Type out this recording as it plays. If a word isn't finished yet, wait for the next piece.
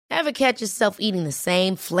Ever catch yourself eating the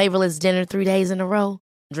same flavorless dinner 3 days in a row?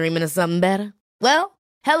 Dreaming of something better? Well,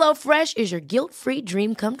 HelloFresh is your guilt-free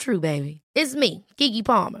dream come true, baby. It's me, Keke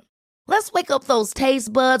Palmer. Let's wake up those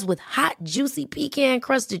taste buds with hot, juicy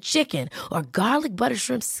pecan-crusted chicken or garlic butter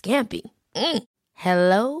shrimp scampi.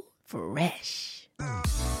 Hello Fresh.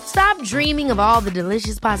 Stop dreaming of all the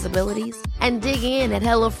delicious possibilities and dig in at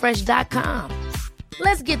HelloFresh.com.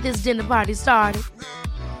 Let's get this dinner party started.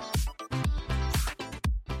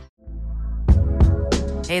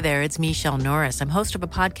 Hey there, it's Michelle Norris. I'm host of a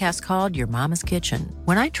podcast called Your Mama's Kitchen.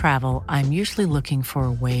 When I travel, I'm usually looking for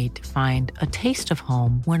a way to find a taste of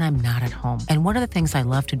home when I'm not at home. And one of the things I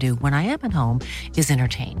love to do when I am at home is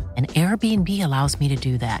entertain. And Airbnb allows me to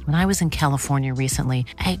do that. When I was in California recently,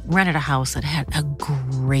 I rented a house that had a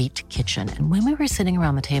great kitchen. And when we were sitting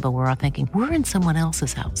around the table, we were all thinking, we're in someone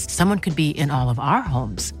else's house. Someone could be in all of our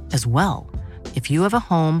homes as well. If you have a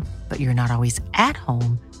home, but you're not always at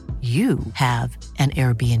home, you have an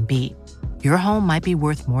Airbnb. Your home might be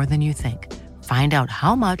worth more than you think. Find out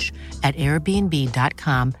how much at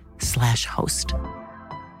airbnb.com/host.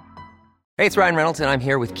 Hey, it's Ryan Reynolds, and I'm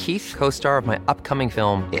here with Keith, co-star of my upcoming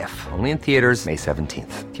film, If, only in theaters May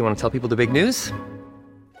 17th. Do you want to tell people the big news?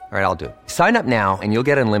 All right, I'll do it. Sign up now and you'll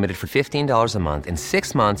get unlimited for $15 a month and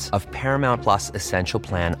 6 months of Paramount Plus Essential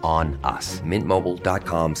Plan on us.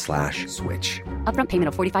 MintMobile.com/switch. Upfront payment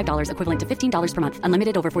of $45 equivalent to $15 per month.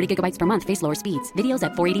 Unlimited over 40 gigabytes per month. Face lower speeds. Videos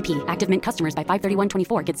at 480p. Active Mint customers by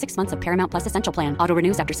 531.24 get 6 months of Paramount Plus Essential Plan. Auto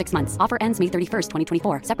renews after 6 months. Offer ends May 31st,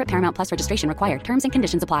 2024. Separate Paramount Plus registration required. Terms and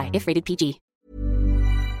conditions apply if rated PG.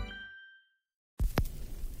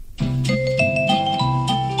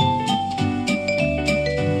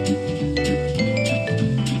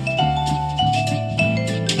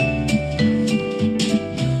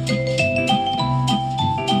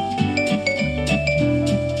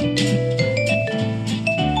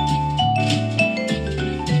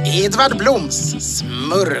 Edvard Bloms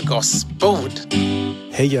smörgåsbord.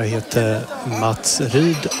 Hej, jag heter Mats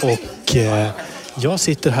Ryd och jag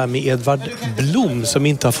sitter här med Edvard Blom som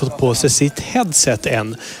inte har fått på sig sitt headset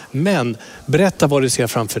än. Men berätta vad du ser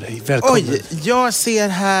framför dig. Välkommen. Oj, jag ser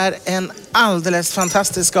här en alldeles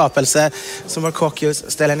fantastisk skapelse som vår kock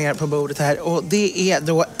just ställer ner på bordet här. Och det är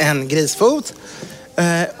då en grisfot.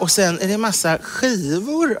 Och sen är det en massa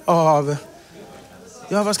skivor av...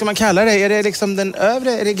 Ja, vad ska man kalla det? Är det liksom den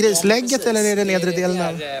övre, är det grislägget eller är det nedre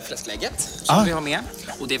delen? Det är fläsklägget som vi har med.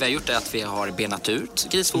 Och det vi har gjort är att vi har benat ut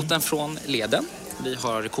grisfoten från leden. Vi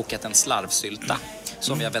har kokat en slarvsylta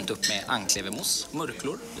som vi har vänt upp med anklevermos,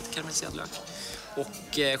 mörklor, lite karamelliserad lök.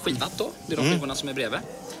 Och skivat då, det är de skivorna som är bredvid.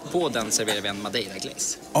 På den serverar vi en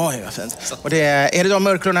madeira-glaze. Oj, vad fint. Och det är det de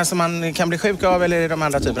mörklorna som man kan bli sjuk av eller är det de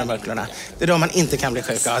andra typerna av mörklorna? Det är de man inte kan bli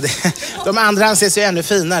sjuk av. De andra anses ju ännu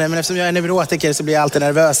finare, men eftersom jag är neurotiker så blir jag alltid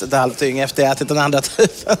nervös ett halvt dygn efter att jag ätit den andra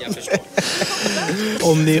typen.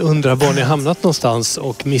 Om ni undrar var ni hamnat någonstans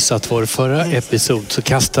och missat vår förra episod så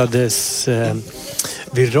kastades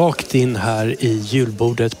vi rakt in här i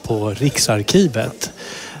julbordet på Riksarkivet.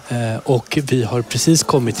 Och vi har precis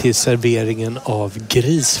kommit till serveringen av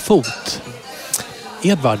grisfot.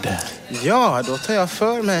 Edvard. Ja, då tar jag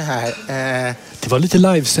för mig här. Det var lite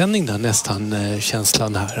livesändning där nästan,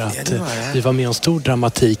 känslan här. Att vi var med om stor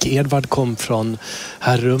dramatik. Edvard kom från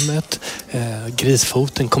herrummet.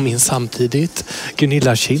 Grisfoten kom in samtidigt.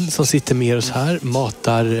 Gunilla Kind som sitter med oss här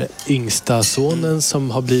matar yngsta sonen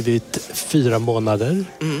som har blivit 4 månader.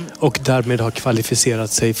 Och därmed har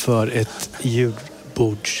kvalificerat sig för ett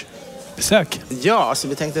julbordsbesök. Ja, så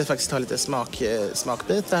vi tänkte faktiskt ta lite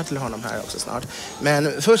smakbitar till honom här också snart.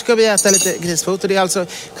 Men först ska vi äta lite grisfot. Och det är alltså,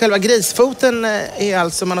 själva grisfoten är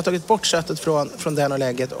alltså, man har tagit bort köttet från den och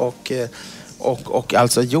lägget och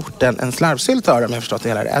alltså gjort en slarvsylta av, om jag förstått det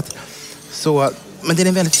hela rätt. Så, men det är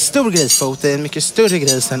en väldigt stor grisfot. Det är en mycket större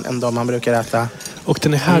gris än de man brukar äta. Och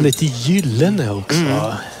den är härligt gyllene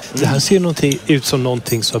också. Det här ser ut som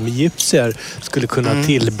någonting som egyptier skulle kunna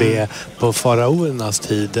tillbe på faraonernas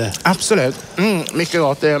tid. Absolut. Mycket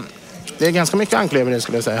gott. Det är ganska mycket anklever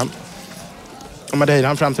skulle jag säga. Och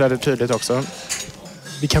madeiran framträder tydligt också.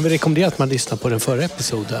 Vi kan väl rekommendera att man lyssnar på den förra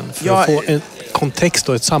episoden för att få en kontext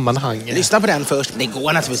och ett sammanhang. Lyssna på den först. Det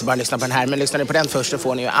går naturligtvis bara att lyssna på den här, men lyssnar ni på den först så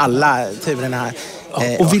får ni ju alla turerna här.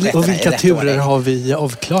 Och vilka turer har vi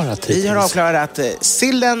avklarat hittills? Vi har avklarat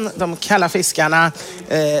sillen, de kalla fiskarna,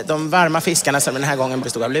 de varma fiskarna som den här gången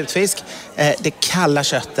bestod av lutfisk, det kalla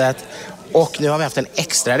köttet Och nu har vi haft en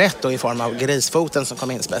extra rätt då i form av grisfoten som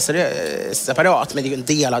kom in separat. Men det är ju en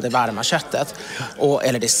del av det varma köttet.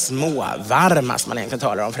 Eller det småvarma som man egentligen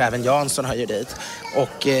talar om. För även Jansson har ju dit.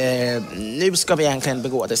 Och nu ska vi egentligen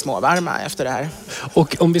begå det småvarma efter det här.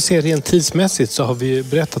 Och om vi ser rent tidsmässigt så har vi ju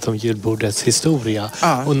berättat om julbordets historia.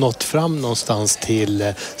 Och nått fram någonstans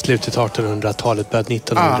till slutet av 1800-talet, börjat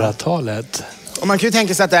 1900-talet. Och man kan ju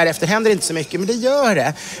tänka sig att därefter händer inte så mycket, men det gör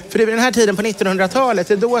det. För det är den här tiden på 1900-talet,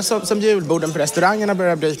 det är då som julborden på restaurangerna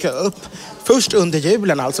börjar dyka upp. Först under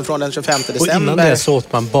julen, alltså från den 25 december. Och innan det så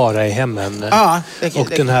åt man bara i hemmen. Ja,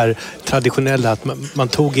 den här traditionella att man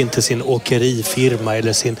tog inte sin åkerifirma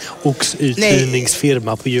eller sin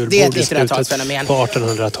oxuthyrningsfirma på julbordet i slutet på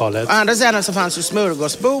 1800-talet. Å andra sidan så fanns ju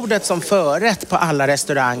smörgåsbordet som förrätt på alla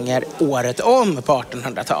restauranger året om på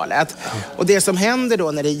 1800-talet. Och det som händer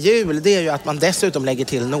då när det är jul, det är ju att man dessutom lägger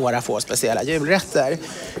till några få speciella julrätter.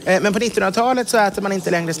 Men på 1900-talet så äter man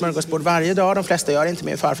inte längre smörgåsbord varje dag. De flesta gör det inte,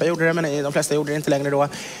 min farfar gjorde det, men de flesta gjorde det inte längre då.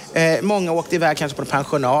 Många åkte iväg kanske på en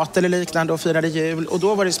pensionat eller liknande och firade jul. Och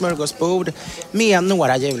då var det smörgåsbord med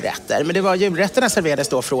några julrätter. Men det var julrätterna serverades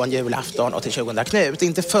då från julafton och till 20 Knut.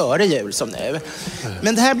 Inte före jul som nu.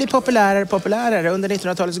 Men det här blir populärare. Under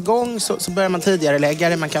 1900-talets gång så börjar man tidigare lägga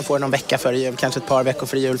det. Man kan få det någon vecka före jul, kanske ett par veckor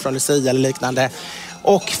före jul från Lucia eller liknande.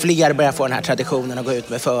 Och fler börjar få den här traditionen att gå ut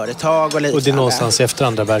med företag och liknande. Och det är någonstans efter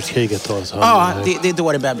andra världskriget då? Ja, det är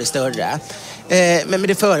då det börjar bli större. Men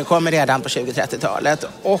det förekommer redan på 20-30-talet.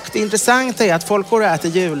 Och det intressanta är att folk går och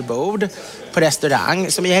äter julbord på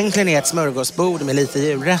restaurang som egentligen är ett smörgåsbord med lite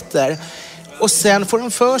julrätter. Och sen får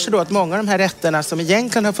de för sig då att många av de här rätterna som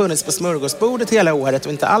egentligen har funnits på smörgåsbordet hela året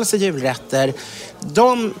och inte alls är julrätter,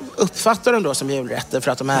 de uppfattar de då som julrätter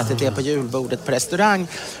för att de har ätit det på julbordet på restaurang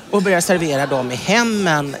och börjar servera dem i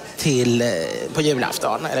hemmen på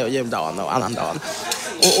julafton eller juldagen och annan dagen.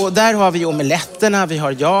 Och där har vi omeletterna, vi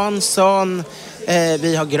har Jansson,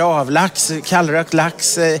 vi har gravlax, kallrökt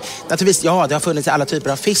lax. Naturligtvis, ja, det har funnits alla typer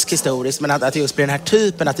av fisk historiskt, men att just blir den här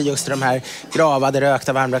typen, att det just är de här gravade,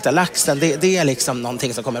 rökta, varmrökta laxen, det är liksom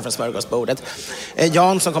någonting som kommer från smörgåsbordet.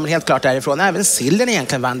 Jansson kommer helt klart därifrån. Även sillen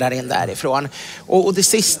egentligen vandrar in därifrån. Och det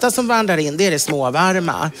sista som vandrar in, det är det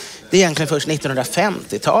småvarma. Det är egentligen först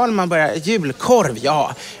 1950-tal man börjar. Julkorv,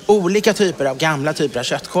 ja. Olika typer av gamla typer av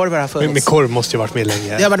köttkorvar har funnits. Men korv måste ju ha varit med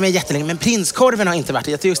länge. Det har varit med jättelänge, men prinskorven har inte varit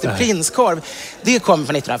det. Just det, prinskorv, det kommer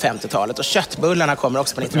från 1950-talet och köttbullarna kommer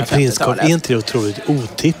också på 1950-talet. Men prinskorv är inte otroligt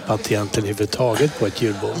otippat egentligen överhuvudtaget på ett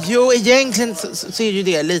julbord? Jo, egentligen så är ju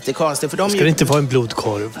det lite konstigt. För ska det inte vara en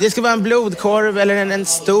blodkorv? Det ska vara en blodkorv eller en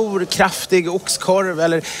stor, kraftig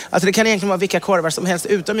oxkorv. Alltså det kan egentligen vara vilka korvar som helst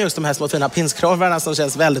utom just de här små fina pinskorvarna som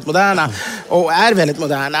känns väldigt moderna och är väldigt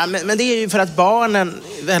moderna. Men det är ju för att barnen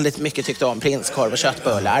väldigt mycket tyckte om prinskorv och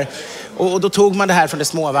köttbullar. Och då tog man det här från det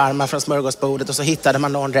småvarma, från smörgåsbordet, och så hittade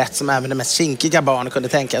man någon rätt som även de mest kinkiga barn kunde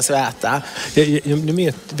tänka sig att äta.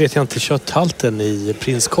 Nu vet jag inte kötthalten i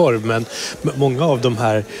prinskorv, men många av de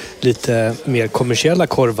här lite mer kommersiella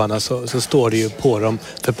korvarna så står det ju på dem.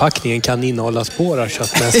 Förpackningen kan innehålla spår av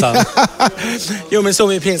kött nästan. Jo, men så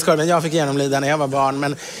var ju prinskorven. Jag fick genomlida när jag var barn.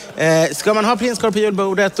 Men ska man ha prinskorv på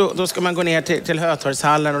julbordet, då ska man gå ner till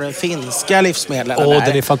Hötorgshallen och den finska livsmedlen.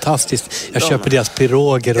 Den är fantastisk. Jag köper deras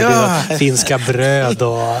piroger och deras finska bröd.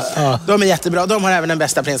 De är jättebra. De har även den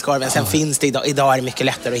bästa prinskorven. Sen finns det idag är det mycket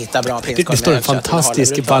lättare att hitta bra prinskorv. Det står en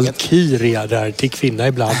fantastisk valkyria där till kvinna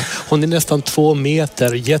ibland. Hon är nästan 2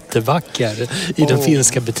 meter, jättevacker i den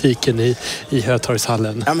finska butiken i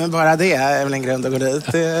Hötorgshallen. Ja, men bara det är väl en grund att gå dit.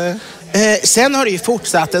 Sen har det ju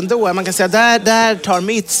fortsatt ändå. Man kan säga där tar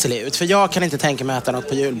mitt slut. För jag kan inte tänka mig att äta något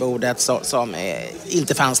på julbordet som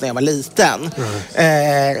inte fanns när jag var liten.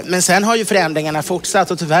 Men sen har ju förändringarna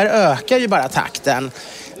fortsatt och tyvärr ökar ju bara takten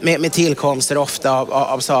med tillkomster ofta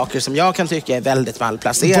av saker som jag kan tycka är väldigt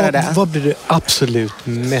malplacerade. Vad blir du absolut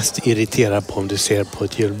mest irriterad på om du ser på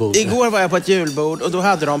ett julbord? Igår var jag på ett julbord och då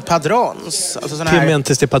hade de padrons. Alltså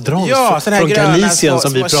Pimentes de padrons från Galicien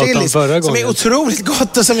som vi pratade om förra gången. Som är otroligt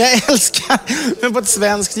gott och som jag älskar. Men på ett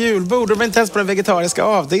svenskt julbord. De var inte ens på den vegetariska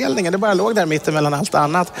avdelningen. Det bara låg där mitten mellan allt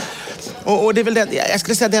annat. Och det är väl jag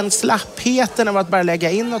skulle säga den slappheten av att bara lägga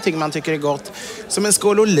in någonting man tycker är gott. Som en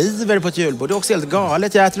skål oliver på ett julbord. Det är också helt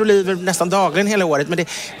galet. Jag äter oliver nästan dagligen hela året. Men det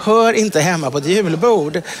hör inte hemma på ett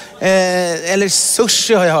julbord. Eller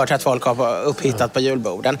sushi har jag hört att folk har upphittat på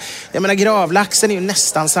julborden. Jag menar, gravlaxen är ju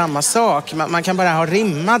nästan samma sak. Man kan bara ha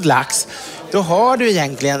rimmad lax. Då har du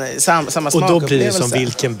egentligen samma smakupplevelse. Och då blir det som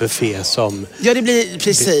vilken buffé som... Ja, det blir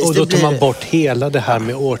precis. Och då tar man bort hela det här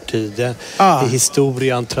med årtiden,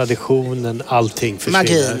 historien, traditionen, allting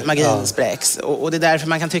försvinner. Magin spräcks. Och det är därför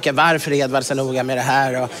man kan tycka, varför är Edvard så noga med det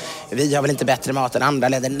här? Och vi har väl inte bättre mat än andra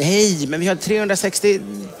länder? Nej, men vi har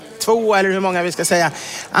 302 eller hur många vi ska säga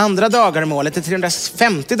andra dagar om året. Det är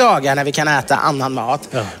 350 dagar när vi kan äta annan mat.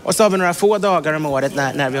 Ja. Och så har vi några få dagar om året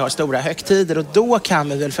när vi har stora högtider, och då kan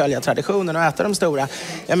vi väl följa traditionen och äta de stora.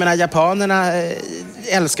 Jag menar, japanerna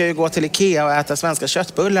älskar ju att gå till Ikea och äta svenska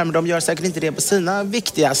köttbullar, men de gör säkert inte det på sina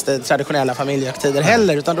viktigaste traditionella familjehögtider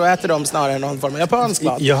heller, utan då äter de snarare någon form av japansk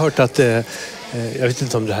mat. Jag har hört att, jag vet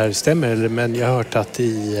inte om det här stämmer, men jag har hört att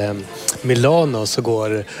i Milano så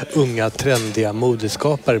går unga trendiga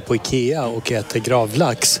modeskapare på Ikea och äter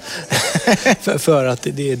gravlax. för att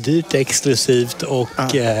det är dyrt, exklusivt och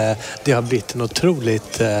det har blivit en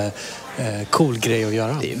otroligt cool grej att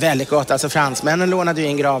göra. Det är väldigt gott. Alltså fransmännen lånade ju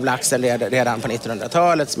in gravlaxen redan på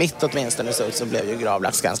 1900-talet. Smitt åtminstone så blev ju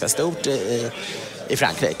gravlax ganska stort i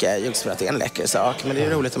Frankrike, just för att det är en läcker sak. Men det är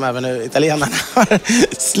roligt om även italienarna har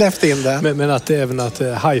släppt in det. Men att även att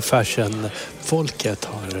high fashion-folket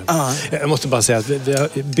har... Jag måste bara säga att vi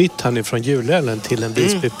har bytt han ifrån julölen till en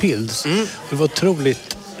Visby Pils. Det var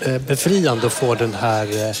otroligt befriande att få den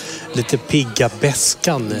här lite pigga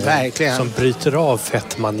bäskan som bryter av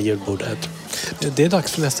fettman i julbordet. Det är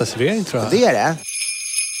dags för nästa servering, tror jag. Det är det.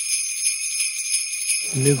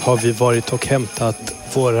 Nu har vi varit och hämtat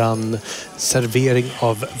våran servering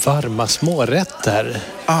av varma smårätter.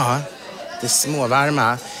 Ja, det är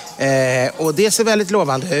småvarma. Och det ser väldigt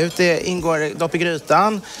lovande ut. Det ingår dopp i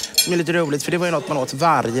grytan, som är lite roligt, för det var ju något man åt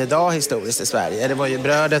varje dag historiskt i Sverige. Det var ju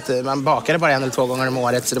brödet, man bakade bara 1 eller 2 gånger om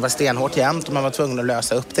året, så det var stenhårt jämt och man var tvungen att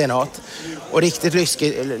lösa upp det i något. Och riktigt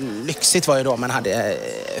lyxigt var ju då man hade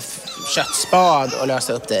köttspad och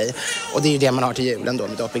lösa upp det i. Och det är ju det man har till julen då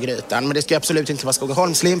med dopp i grytan. Men det ska absolut inte vara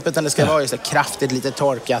Skogaholmslimp, utan det ska vara ju så kraftigt lite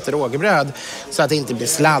torkat rågbröd, så att det inte blir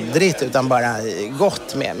sladdrigt utan bara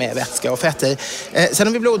gott med vätska och fett i. Sen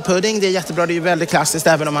har vi blodpudding, det är jättebra, det är ju väldigt klassiskt,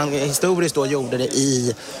 även om man historiskt då gjorde det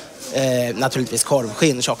i naturligtvis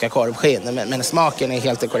korvskinn, tjocka korvskinn, men smaken är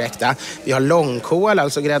helt det korrekta. Vi har långkål,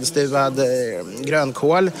 alltså gräddstuvad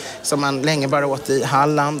grönkål, som man länge bara åt i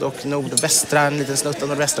Halland och nordvästra, en liten snutt av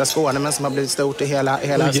nordvästra Skåne, men som har blivit stort i hela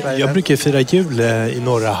Sverige. Jag brukar fira jul i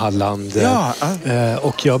norra Halland,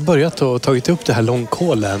 och jag har börjat och tagit upp det här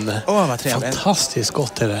långkålen. Vad trevligt. Fantastiskt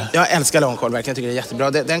gott är det. Jag älskar långkål, verkligen, jag tycker det är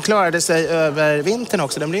jättebra. Den klarade sig över vintern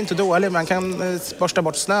också, den blir inte dålig, man kan borsta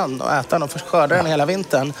bort snön och äta den och skörda den hela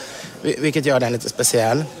vintern. Vilket gör den lite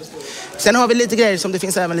speciell. Sen har vi lite grejer som det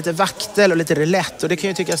finns även lite vaktel och lite roulette, och det kan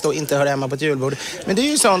ju tyckas då inte höra hemma på ett julbord. Men det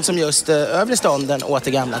är ju sånt som just övre stånden åt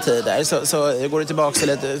i gamla tider. Så går du tillbaka till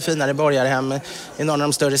ett finare borgarhem i någon av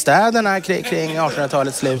de större städerna kring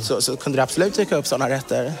 1800-talets slut, så kunde det absolut dyka upp sådana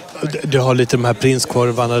rätter. Du har lite de här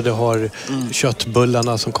prinskorvarna, du har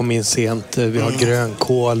köttbullarna som kom in sent, vi har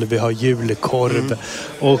grönkål, vi har julkorv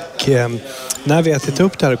och när vi ätit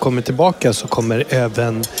upp det här och kommer tillbaka så kommer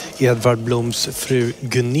även Edvard Bloms fru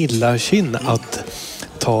Gunilla Kinn att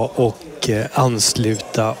ta och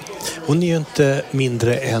ansluta. Hon är ju inte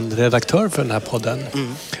mindre än redaktör för den här podden.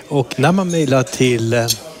 Och när man mejlar till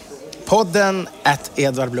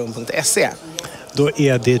podden@edvardblom.se, då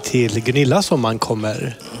är det till Gunilla som man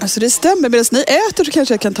kommer. Alltså det stämmer. Medan ni äter så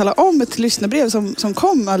kanske jag kan tala om ett lyssnarbrev som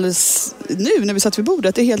kom alldeles nu när vi satt vid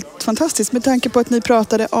bordet. Det är helt fantastiskt med tanke på att ni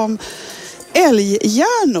pratade om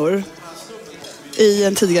älghjärnor i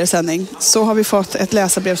en tidigare sändning, så har vi fått ett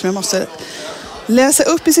läsarbrev som jag måste läsa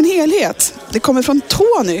upp i sin helhet. Det kommer från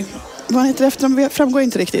Tony. Vad han heter efter framgår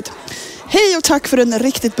inte riktigt. Hej och tack för en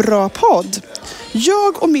riktigt bra podd.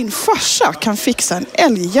 Jag och min farsa kan fixa en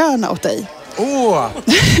älghjärna åt dig.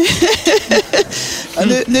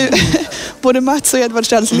 Nu, både Mats och Edvard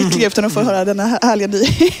ställs lyckliga efter att få höra denna härliga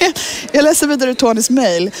nyhet. Jag läser vidare Tonys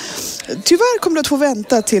mejl. Tyvärr kommer du att få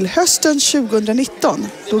vänta till hösten 2019,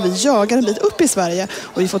 då vi jagar en bit upp i Sverige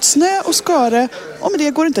och vi fått snö och skare, och med det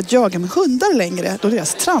går det inte att jaga med hundar längre då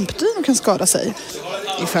deras trampdynor kan skada sig.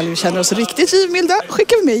 Ifall vi känner oss riktigt givmilda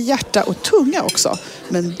skickar vi med hjärta och tunga också.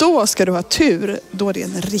 Men då ska du ha tur, då är det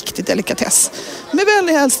en riktig delikatess. Med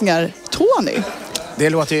vänliga hälsningar, Tony. Det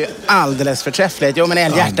låter ju alldeles förträffligt. Jo, men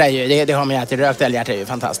älghjärta är ju, det har man ju alltid rökt. Älghjärta är ju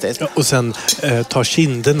fantastiskt. Och sen ta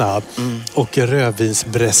kinderna och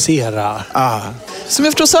rödvinsbräsera. Som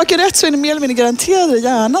jag förstår saker rätt så är det mer eller mindre garanterade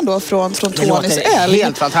hjärnan då från Tonys älg.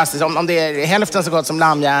 Helt fantastiskt. Om det är hälften så gott som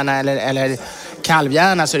lammhjärna eller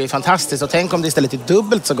kalvhjärna så är det fantastiskt. Och tänk om det istället är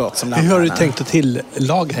dubbelt så gott som lammhjärna. Hur har du tänkt att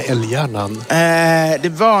tillaga älghjärnan? Det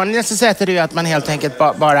vanligaste sättet är ju att man helt enkelt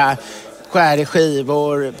bara skär i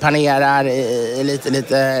skivor, panerar i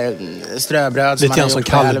lite ströbröd. Lite grann som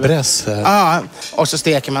kallbräss. Ja, och så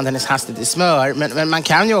steker man den hastigt i smör. Men man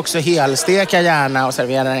kan ju också helsteka gärna och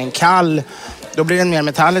servera den kall. Då blir den mer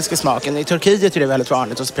metalliska smaken. I Turkiet är det väldigt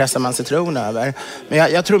vanligt och så pressar man citron över. Men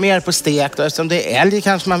jag tror mer på stek då, eftersom det är älg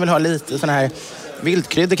kanske man vill ha lite sån här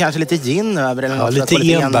viltkryddor, kanske lite gin över eller något. Lite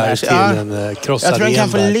enbär till en krossad jag tror den kan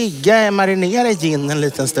enbär. få ligga, marinera i gin en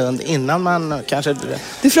liten stund innan man kanske...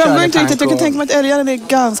 Det framgår inte riktigt. Jag kan tänka mig att älgjärnen är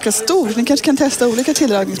ganska stor. Ni kanske kan testa olika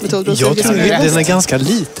tillagningsmetoder. Jag tror den är ganska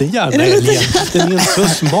liten hjärna. Den är inte så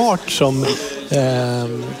smart som...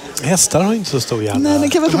 hästar har inte så stor hjärna. Nej, den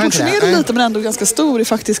kan vara proportionerlig lite men ändå ganska stor i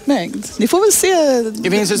faktisk mängd. Ni får väl se.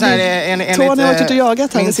 Det finns ju så här Tony har varit ute och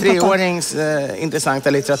jagat här min 3-årings intressanta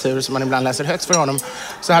litteratur som man ibland läser högt för honom.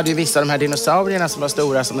 Så hade ju vissa av de här dinosaurierna som var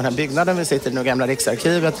stora som den här byggnaden vi sitter i, det gamla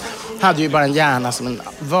riksarkivet, hade ju bara en hjärna som en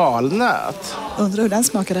valnöt. Undrar hur den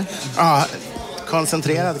smakade. Ja,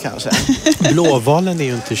 koncentrerad kanske. Blåvalen är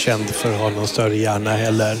ju inte känd för att ha någon större hjärna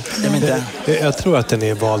heller. Jag tror att den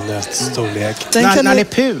är valnötsstorlek. Nalle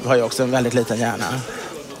Puh har ju också en väldigt liten hjärna.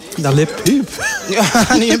 Nalle Puh? Ja,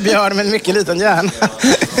 han är ju en björn med en mycket liten hjärna.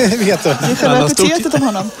 Vet du? Det är själva epitetet om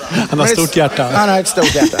honom. Han har stort hjärta. Han har ett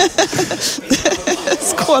stort hjärta.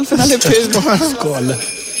 Skål för Nalle Puh. Skål.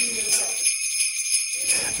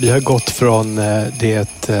 Vi har gått från det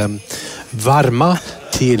varma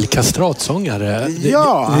till kastratsångare.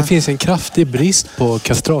 Ja. Det finns en kraftig brist på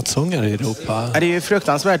kastratsångare i Europa. Ja, det är ju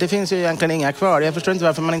fruktansvärt. Det finns ju egentligen inga kvar. Jag förstår inte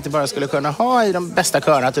varför man inte bara skulle kunna ha i de bästa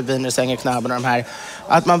körerna, typ Wiener Sänger, Knaben och de här,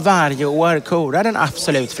 att man varje år korar den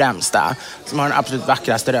absolut främsta, som har den absolut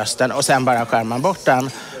vackraste rösten, och sen bara skär man bort den.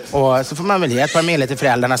 Och så får man väl ge ett par mille till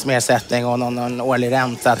föräldrarna som ersättning och någon årlig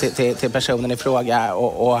ränta till personen i fråga.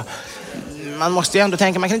 Och man måste ju ändå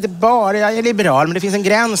tänka, man kan inte bara, jag är liberal, men det finns en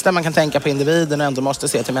gräns där man kan tänka på individen och ändå måste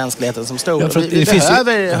se till mänskligheten som stor. Ja, vi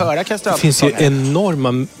behöver höra kastratsångare. Det finns ju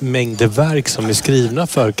enorma mängder verk som är skrivna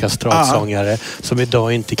för kastratsångare som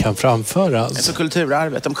idag inte kan framföras. Alltså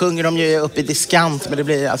kulturarvet, de sjunger de ju upp i diskant, men det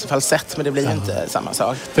blir alltså falsett, men det blir ju inte samma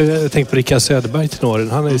sak. Jag tänkte på Rickard Söderberg till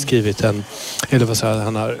några. Han har ju skrivit han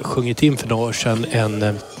har sjungit in för några år sedan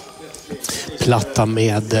en platta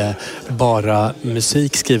med bara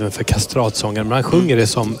musik skriven för kastratsångare. Men han sjunger det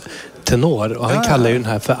som tenor och han kallar ju den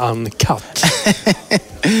här för Uncut.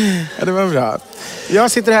 Ja, det var bra.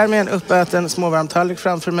 Jag sitter här med en uppäten småvarmtallrik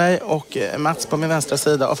framför mig och Mats på min vänstra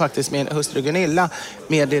sida och faktiskt min hustru Gunilla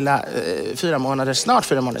med lilla 4 månader, snart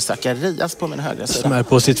 4 månader Zacharias på min högra sida. Som är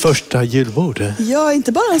på sitt första julbord. Ja,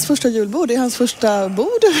 inte bara hans första julbord, det är hans första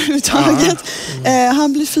bord överhuvudtaget.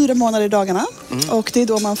 Han blir 4 månader i dagarna och det är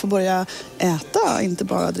då man får börja äta, inte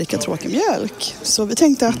bara dricka tråkig mjölk. Så vi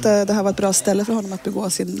tänkte att det här var ett bra ställe för honom att begå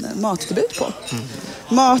sin matdebut på.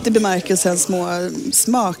 Mat i bemärkelsen små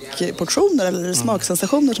smakportioner eller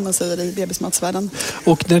smaksensationer som man säger i bebismatsvärlden.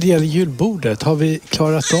 Och när det gäller julbordet, har vi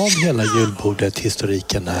klarat av hela julbordet,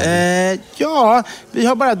 historiken här? Ja, vi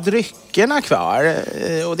har bara dryckerna kvar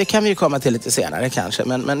och det kan vi ju komma till lite senare kanske.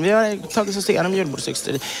 Men vi har tagit oss igenom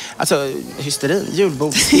julbordshysterin. Alltså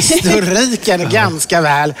julbordshistoriken ganska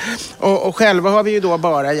väl. Och själva har vi ju då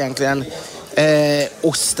bara egentligen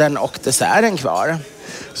osten och desserten kvar.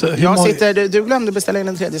 Du glömde beställa in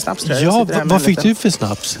en 3:e snaps. Ja, vad fick du för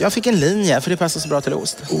snaps? Jag fick en linje, för det passar så bra till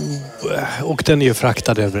ost. Och den är ju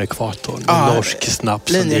fraktad över ekvatorn. Norsk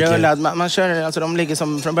snaps. Linjerullad. Man kör, alltså de ligger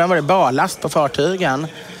som, från början var det ballast på fartygen.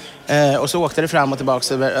 Och så åkte det fram och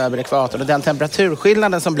tillbaka över ekvatorn. Och den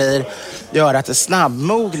temperaturskillnaden som blir gör att det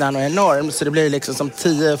snabbmognar och är enorm. Så det blir liksom som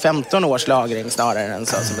 10-15 års lagring snarare än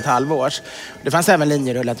så, som ett halvårs. Det fanns även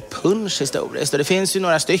linjerullad punsch historiskt. Och det finns ju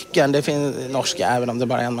några stycken. Det finns norska, även om det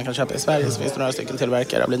bara är en man kan köpa i Sverige. Så finns det några stycken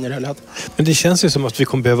tillverkare av linjerullat. Men det känns ju som att vi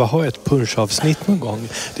kommer behöva ha ett punschavsnitt någon gång.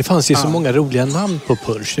 Det fanns ju så många roliga namn på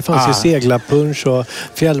punsch. Det fanns ju seglarpunsch och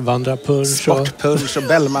fjällvandrarpunsch. Sportpunsch och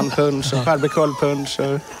Bellmanpunsch och Charbekollpunsch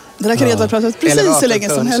och... Det där kan Edvard prata precis så länge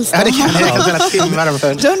som helst. Ja, det kan timmar om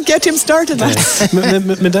punsch. Don't get him started, Mats.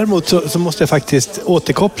 Men däremot så måste jag faktiskt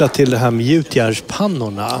återkoppla till det här med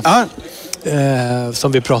gjutjärnspannorna. Ja.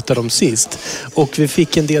 Som vi pratade om sist. Och vi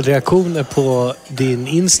fick en del reaktioner på din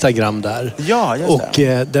Instagram där. Ja, just det.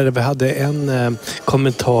 Och där vi hade en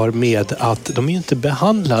kommentar med att de är inte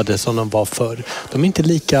behandlade som de var förr. De är inte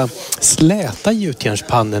lika släta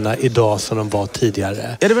gjutjärnspannorna idag som de var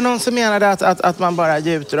tidigare. Ja, det var någon som menade att man bara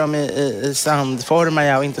gjuter dem i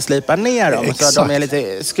sandformar och inte slipar ner dem. Exakt. Så de är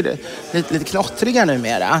lite knottriga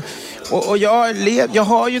numera. Och jag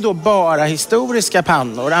har ju då bara historiska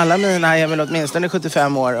pannor. Alla mina är väl åtminstone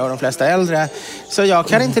 75 år och de flesta äldre. Så jag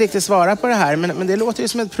kan inte riktigt svara på det här. Men det låter ju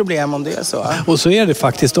som ett problem om det är så. Och så är det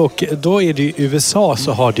faktiskt. Och då är det i USA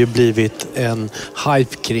så har det ju blivit en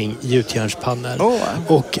hype kring gjutjärnspannor.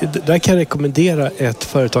 Och där kan jag rekommendera ett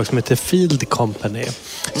företag som heter Field Company.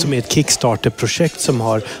 Som är ett Kickstarter-projekt som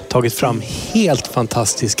har tagit fram helt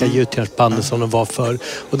fantastiska gjutjärnspannor som de var förr.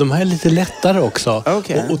 Och de här är lite lättare också.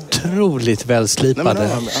 Okay. Och otroligt välslipade.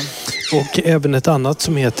 Och även ett annat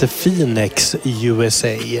som heter Phoenix USA.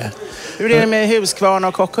 Hur är det med Husqvarna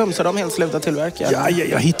och Kockums? Så de helt slutat tillverka? Ja,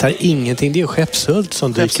 jag hittar ingenting. Det är Skeppshult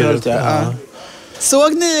som dyker upp. Ja.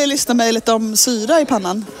 Såg ni lyssnarmejlet om syra i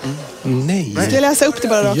pannan? Nej. Ska jag läsa upp det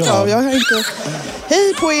bara rakt av? Jag har inte...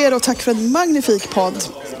 Hej på er och tack för en magnifik podd,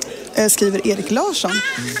 skriver Erik Larsson.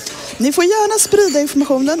 Ni får gärna sprida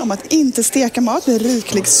informationen om att inte steka mat med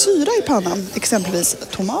riklig syra i pannan, exempelvis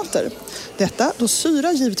tomater. Detta då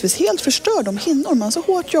syra givetvis helt förstör de hinnor man så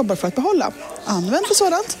hårt jobbar för att behålla. Använd för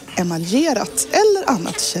sådant emaljerat eller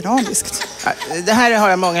annat keramiskt. Det här har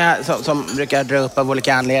jag många som brukar dra upp av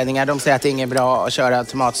olika anledningar. De säger att det är inget bra att köra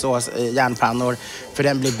tomatsås i järnpannor för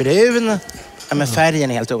den blir brun. Ja, men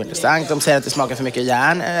färgen är helt ointressant. De säger att det smakar för mycket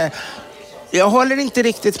järn. Jag håller inte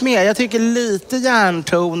riktigt med. Jag tycker lite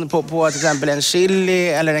järnton på till exempel en chili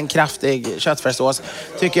eller en kraftig köttfärssås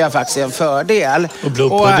tycker jag faktiskt är en fördel. Och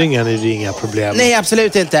blodpuddingen är det inga problem. Nej,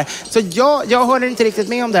 absolut inte. Så jag håller inte riktigt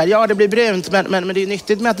med om det här. Ja, det blir brunt, men det är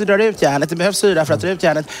nyttigt med att det drar ut järnet. Det behövs syra för att dra ut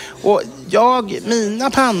järnet. Och mina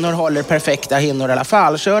pannor håller perfekta hinnor i alla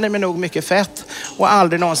fall. Kör ni med nog mycket fett och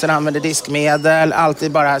aldrig någonsin använder diskmedel,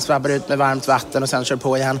 alltid bara svabbar ut med varmt vatten och sen kör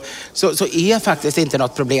på igen, så är faktiskt inte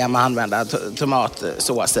något problem att använda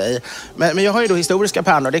tomatsås i. Men jag har ju då historiska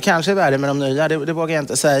pannor. Det kanske är värre med de nya, det vågar jag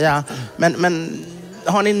inte säga. Men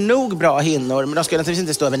har ni nog bra hinnor, men de ska naturligtvis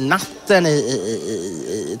inte stå över natten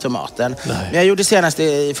i tomaten. Nej. Men jag gjorde senast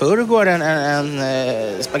i förrgår en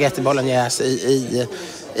spaghetti bolognese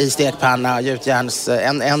i stekpanna, gjutjärns,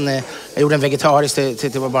 jag gjorde en vegetarisk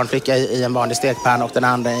till vår barnflicka i en vanlig stekpanna och den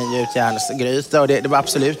andra i en gjutjärnsgryta, och det var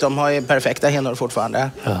absolut, de har ju perfekta hinnor fortfarande.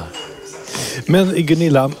 Ja. Men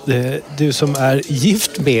Gunilla, du som är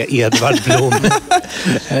gift med Edvard Blom,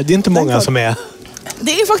 det är inte många som är.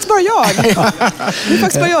 Det är faktiskt bara jag. Det är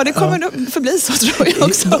faktiskt bara jag. Det kommer förbli så, tror jag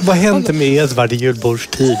också. Vad hände med Edvard i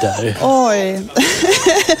julbordstider? Oj.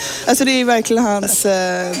 Alltså det är verkligen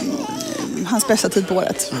hans bästa tid på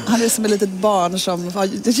året. Han är som ett litet barn som har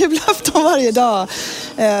julafton varje dag.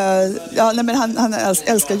 Han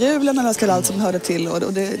älskar julen, han älskar allt som hörde till.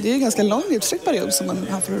 Och det är ju en ganska lång utsträckt period som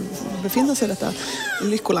han får befinna sig i detta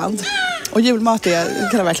lyckoland. Och julmat kan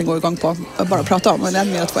jag verkligen gå igång på att bara prata om, men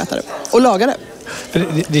ännu mer att få äta det. Och laga det.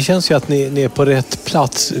 Det känns ju att ni är på rätt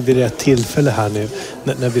plats vid rätt tillfälle här nu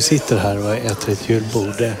när vi sitter här och äter ett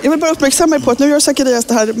julbord. Jag vill bara uppmärksamma på att nu gör Zacharias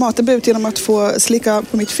det här matdebut genom att få slicka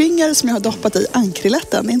på mitt finger som jag har doppat i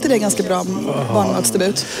ankriletten. Är inte det ganska bra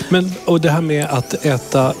barnmatsdebut? Men, och det här med att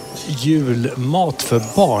äta julmat för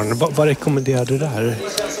barn, vad rekommenderar du där?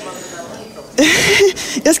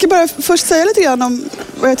 Jag ska bara först säga lite grann om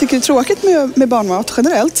vad jag tycker är tråkigt med barnmat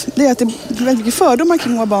generellt. Det är att det är väldigt mycket fördomar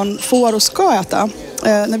kring vad barn får och ska äta.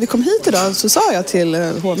 När vi kom hit idag så sa jag till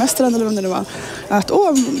hovmästaren eller vem det nu var att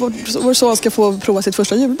vår son ska få prova sitt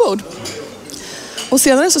första julbord. Och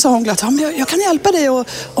senare så sa hon glatt, men jag kan hjälpa dig och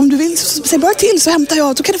om du vill säg bara till så hämtar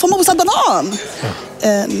jag, då kan du få mosad banan.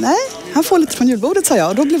 Nej, han får lite från julbordet, sa jag.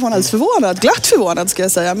 Och då blev hon alldeles förvånad, glatt förvånad ska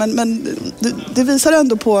jag säga. Men det visar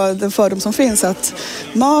ändå på den fördom som finns att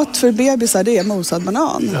mat för bebisar, det är mosad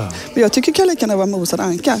banan. Ja. Men jag tycker kan lika gärna vara mosad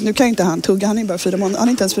anka. Nu kan inte han tugga, han är bara 4 månader, han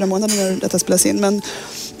är inte ens 4 månader när detta spelas in.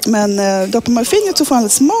 Men doppar man fingret så får han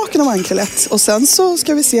smaken av ankrilett. Och sen så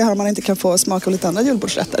ska vi se här om man inte kan få smaka av lite andra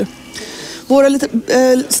julbordsrätter. Våra lite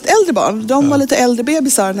äldre barn, de var lite äldre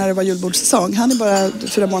bebisar när det var julbordssäsong. Han är bara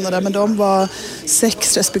 4 månader, men de var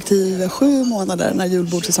 6 respektive 7 månader när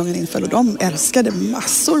julbordssäsongen inföll. Och de älskade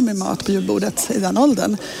massor med mat på julbordet i den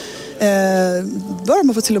åldern. Bör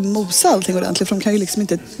de få till att mosa allting ordentligt, för de kan ju liksom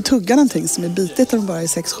inte tugga någonting som är bitigt när de bara är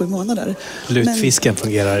 6-7 månader. Lutfisken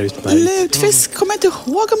fungerar utmärkt. Lutfisk, kommer jag inte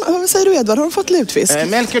ihåg. Vad säger du, Edvard? Har de fått lutfisk?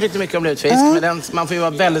 Melker tyckte mycket om lutfisk, men man får ju vara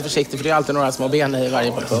väldigt försiktig för det är alltid några små ben i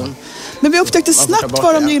varje portion. Men vi upptäckte snabbt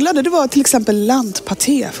vad de gillade. Det var till exempel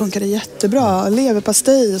lantpaté, funkade jättebra.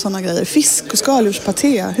 Leverpastej och sådana grejer. Fisk och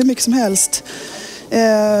skaldjurspaté, hur mycket som helst.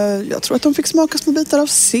 Jag tror att de fick smaka små bitar av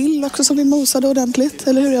sill också som vi mosade ordentligt.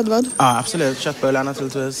 Eller hur, Edvard? Ja, absolut. Köttbullar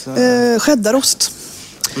naturligtvis. Cheddarost.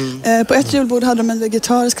 På ett julbord hade de en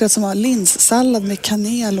vegetarisk rätt som var linssallad med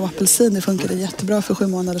kanel och apelsin. Det funkade jättebra för 7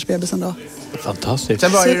 månaders bebisen då. Fantastiskt.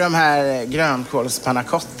 Sen var det ju de här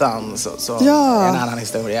grönkålspannacottan så en annan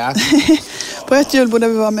historia. På ett julbord där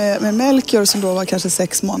vi var med Melchior som då var kanske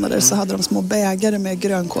 6 månader så hade de små bägare med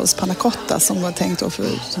grönkålspannacotta som var tänkt då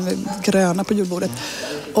som var gröna på julbordet.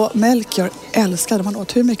 Och Melchior älskade, man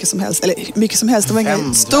åt hur mycket som helst. Eller mycket som helst, det var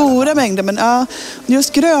inga stora mängder. Men ja,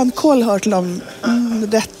 just grönkål hör till de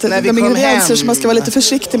ingredienser som man ska vara lite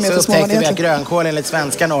försiktig med. Så upptäckte vi att grönkål enligt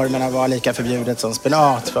svenska normerna var lika förbjudet som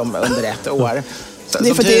spenat under 1 år. Det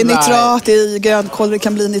är för att det är nitrat i grönkål, det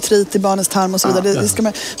kan bli nitrit i barnens tarm och så vidare. Det ska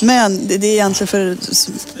man, men det är egentligen för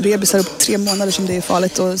bebisar upp 3 månader som det är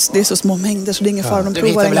farligt och det är så små mängder så det är ingen fara. Du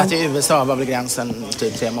vet väl att i USA var väl gränsen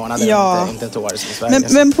typ 3 månader, inte ett år som i Sverige.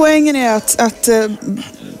 Men poängen är att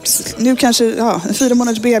nu kanske, en 4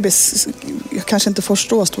 månaders bebis kanske inte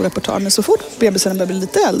förstår stora reportage, men så fort bebisen börjar bli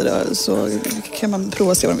lite äldre så kan man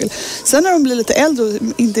prova och se vad de vill. Sen när de blir lite äldre och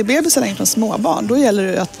inte är bebisar längre från småbarn, då gäller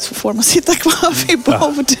det att få dem att sitta kvar vid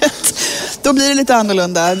bordet. Då blir det lite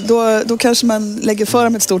annorlunda. Då kanske man lägger för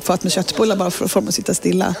dem ett stort fat med köttbullar bara för att få dem att sitta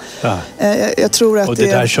stilla. Ja. Jag tror att och det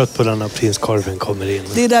är där köttbullarna och prinskorven kommer in.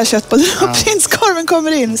 Det är där köttbullarna och prinskorven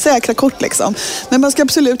kommer in. Säkra kort liksom. Men man ska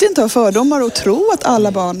absolut inte ha fördomar och tro att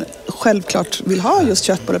alla barn självklart vill ha just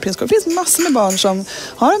köttbullar och prinskorv. Det finns massor med barn som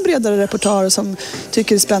har en bredare repertoar och som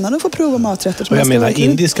tycker det är spännande att få prova maträtter. Och jag menar,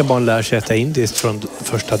 indiska barn lär sig äta indiskt från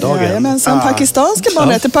första dagen. Ja, men sen pakistanska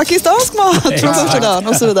barn äter pakistansk mat från första dagen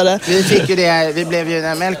och så vidare. Vi fick ju det, vi blev ju,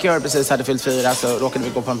 när Melchior precis hade fyllt 4 så råkade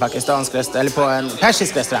vi gå på en pakistansk restaurang, eller på en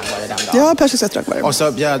persisk restaurang var det den dagen. Ja, persisk restaurang var det. Och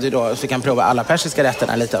så bjöd då, fick han prova alla persiska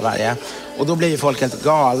rätterna lite av varje. Och då blev ju folk helt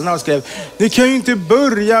galna och skrev: ni kan ju inte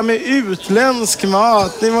börja med utländsk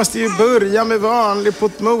mat, ni måste ju börja med vanlig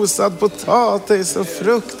mosad potatis och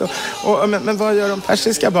frukt. Men vad gör de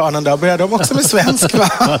persiska barnen då? Börjar de också med svensk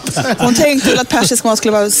mat? Hon tänkte väl att persisk mat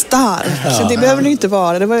skulle vara stark. Så det behöver det inte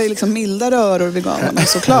vara. Det var ju liksom milda röror veganerna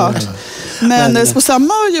såklart. Men på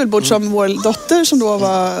samma julbord som vår dotter som då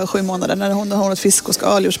var 7 månader, när hon åt fisk och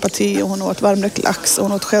skaldjurspaté och hon åt varmrökt lax och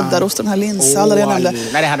hon åt cheddarost och den här linsallen jag nämnde.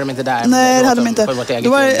 Nej, det hade de inte där. Nej, det hade de inte. Det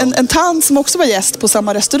var en tant som också var gäst på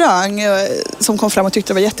samma restaurang som kom fram och tyckte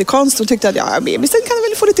det var jättekonstigt och tyckte att bebisen kan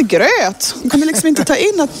väl få lite gröt. Hon kunde liksom inte ta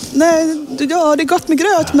in att det är gott med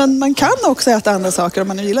gröt, men man kan också äta andra saker om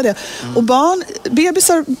man gillar det. Och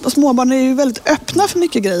bebisar och småbarn är ju väldigt öppna för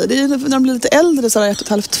mycket grejer. Det är ju när de blir lite äldre, så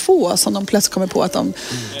 1,5-2, som de plötsligt kommer på att de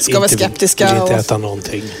ska vara skeptiska. Vill inte äta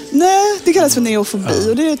någonting. Nej, det kallas för neofobi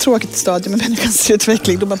och det är ett tråkigt stadium med människans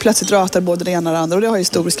utveckling då man plötsligt ratar både det ena och det andra, och det har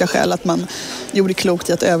historiska skäl att man gjorde klokt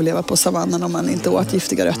i att överleva på savannen om man inte åt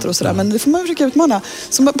giftiga rötter och sådär, men det får man försöka utmana.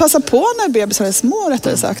 Så man passar på när bebisar är små,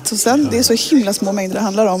 rättare sagt, och sen det är så himla små mängder det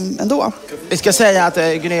handlar om ändå. Vi ska säga att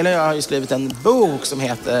Gunilla och jag har ju skrivit en bok som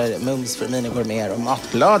heter Mums för minigourmet och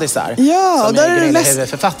matgladisar. Ja, som där är Gunilla är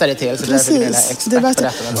författare till. Så precis.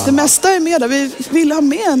 Det mesta är med där. Vi ville ha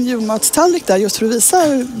med en julmatstallrik där just för att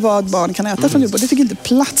visa vad barn kan äta från julbord. Det fick inte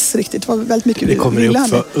plats riktigt. Det var väldigt mycket vi ville ha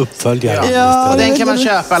med. Uppföljare. Ja, den kan man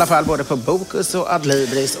köpa i alla fall både på Bokus och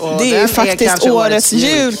Adlibris. Och det är faktiskt årets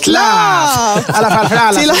julklapp! I alla fall för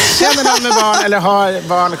alla som känner någon med barn eller har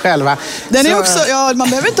barn själva. Den är också, man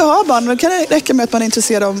behöver inte ha barn. Det kan räcka med att man är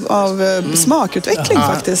intresserad av smakutveckling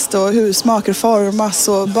faktiskt. Och hur smaker formas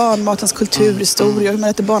och barnmatens kulturhistoria. Hur man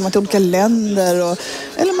äter barnmat i olika länder.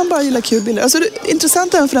 Eller man bara gillar kul bilder. Alltså, det är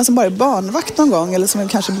intressant även för den som bara är barnvakt någon gång. Eller som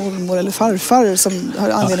kanske mormor eller farfar som har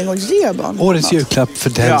anledning att ge barn. Årets julklapp för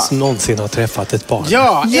den som någonsin har träffat ett barn.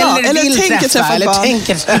 Ja, eller tänker träffa ett barn.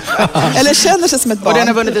 Eller känner sig som ett barn. Och den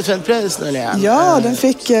har vunnit ett fint pris nyligen. Ja, den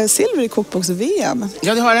fick silver i kokboks-VM.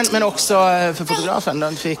 Ja, det har den. Men också för fotografen.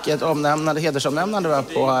 Den fick ett hedersomnämnande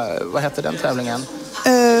på, vad hette den tävlingen?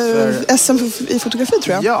 SM i fotografi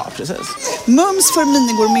tror jag. Ja, precis. Mums för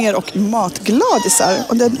minigourmet och matgladisar.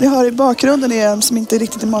 Och det vi har i bakgrunden är en som inte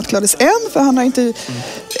riktigt är matgladis än. För han har inte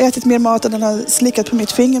ätit mer mat än han har slickat på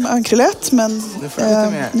mitt finger med ankrylett. Men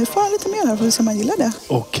nu får han lite mer här för att se om man gillar det.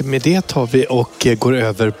 Och med det tar vi och går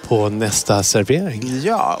över på nästa servering.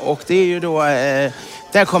 Ja, och det är ju då...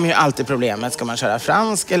 Där kommer ju alltid problemet. Ska man köra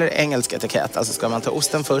fransk eller engelsk etikett? Alltså ska man ta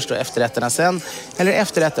osten först och efterrätterna sen? Eller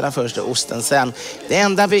efterrätterna först och osten sen? Det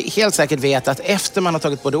enda vi helt säkert vet att efter man har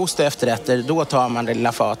tagit både ost och efterrätter, då tar man det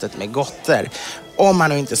lilla fatet med gotter. Om man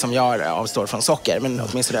nu inte som jag avstår från socker, men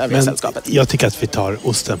åtminstone det övriga sällskapet. Jag tycker att vi tar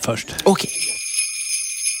osten först. Okej.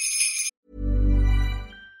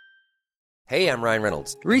 Hey, I'm Ryan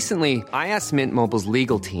Reynolds. Recently, I asked Mint Mobile's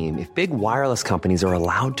legal team if big wireless companies are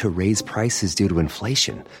allowed to raise prices due to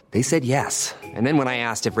inflation. They said yes. And then when I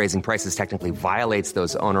asked if raising prices technically violates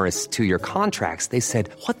those onerous 2-year contracts, they said,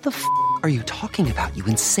 what the f*** are you talking about, you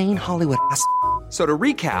insane Hollywood ass? So to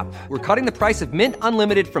recap, we're cutting the price of Mint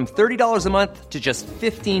Unlimited from $30 a month to just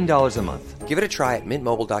 $15 a month. Give it a try at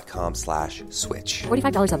mintmobile.com/switch.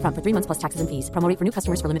 $45 up front for 3 months plus taxes and fees. Promo rate for new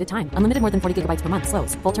customers for limited time. Unlimited more than 40 gigabytes per month.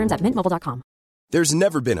 Slows full terms at mintmobile.com. There's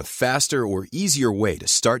never been a faster or easier way to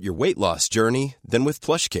start your weight loss journey than with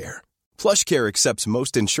PlushCare. PlushCare accepts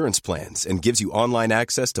most insurance plans and gives you online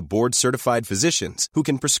access to board-certified physicians who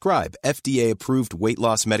can prescribe FDA-approved weight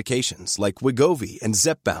loss medications like Wegovy and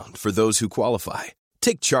Zepbound for those who qualify.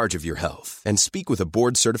 Take charge of your health and speak with a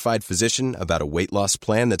board-certified physician about a weight loss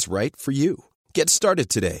plan that's right for you. Get started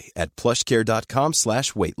today at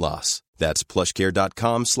plushcare.com/weightloss. That's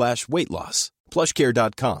plushcare.com/weightloss.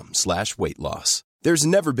 plushcare.com/weightloss. There's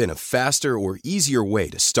never been a faster or easier way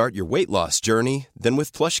to start your weight loss journey than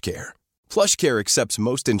with PlushCare. PlushCare accepts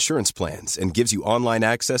most insurance plans and gives you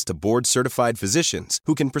online access to board-certified physicians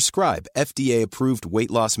who can prescribe FDA-approved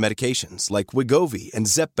weight loss medications like Wegovy and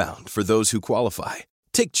Zepbound for those who qualify.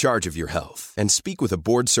 Take charge of your health and speak with a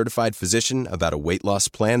board-certified physician about a weight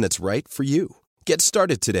loss plan that's right for you. Get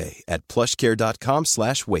started today at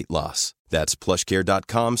plushcare.com/weightloss. That's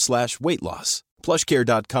plushcare.com/weightloss.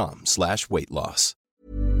 plushcare.com/weightloss.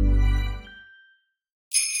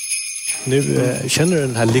 Nu känner du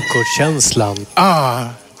den här lyckokänslan?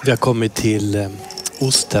 Vi har kommit till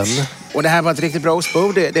osten. Och det här var ett riktigt bra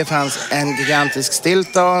ostbord. Det fanns en gigantisk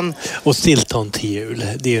Stilton. Och Stilton till jul,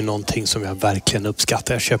 det är ju någonting som jag verkligen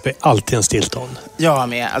uppskattar. Jag köper alltid en Stilton. Jag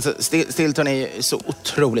med. Alltså, Stilton är ju så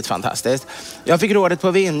otroligt fantastiskt. Jag fick rådet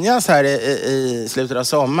på Vinjas här i slutet av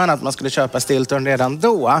sommaren att man skulle köpa Stilton redan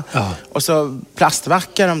då. Ja. Och så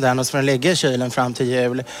plastvackar de den och så får den ligga i kylen fram till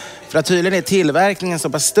jul. För att tydligen är tillverkningen så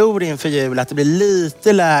pass stor inför jul att det blir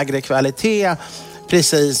lite lägre kvalitet.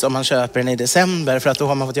 Precis om man köper den i december, för att då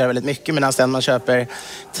har man fått göra väldigt mycket. Medan sen man köper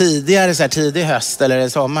tidigare, så här tidig höst eller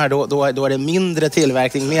sommar, då är det mindre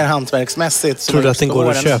tillverkning, mer hantverksmässigt. Tror du att den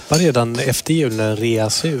går att köpa redan efter jul när den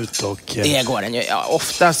reas ut? Det går den ju. Ja,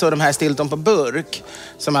 ofta så de här Stilton på burk,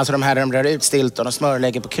 som alltså de här där de rör ut Stilton och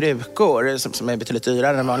smörlägger på krukor, som är betydligt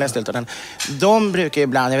dyrare än vanliga Stiltonen. De brukar ju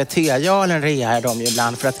ibland, jag vet Tejalen rear de ju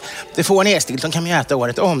ibland, för att det får en Stilton kan man ju äta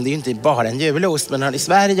året om. Det är ju inte bara en julost, men i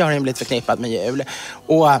Sverige har den blivit förknippad med jul.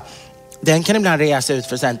 Och den kan ibland reas ut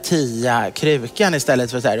för 10 krukan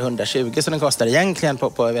istället för 120 som den kostar egentligen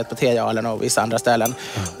på Tejalen och vissa andra ställen.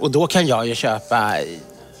 Och då kan jag ju köpa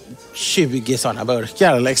 20 sådana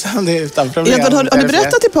burkar liksom, det är utan problem. Edvard, har du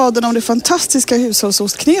berättat i podden om det fantastiska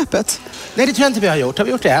hushållsostknepet? Nej, det tror jag inte vi har gjort. Har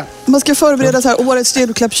vi gjort det? Man ska förbereda så här årets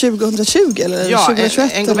julklapp 2020 eller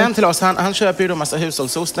 2021? En god vän till oss, han köper ju då massa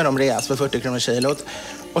hushållsost när de reas för 40 kronor kilot.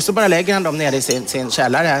 Och så bara lägger han dem nere i sin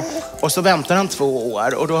källare. Och så väntar han 2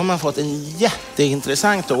 år. Och då har man fått en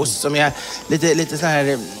jätteintressant ost som är lite så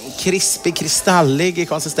här krispig, kristallig i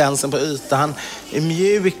konsistensen på ytan.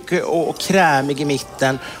 Mjuk och krämig i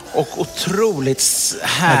mitten. Och otroligt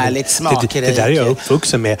härligt smakrik. Det där är jag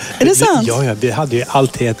uppvuxen med. Är det sant? Ja, vi hade ju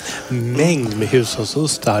alltid en mängd med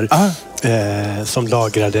hushållsostar. Som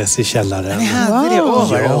lagrades i källaren. Ni hade det?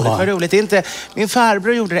 Vad roligt. Inte, min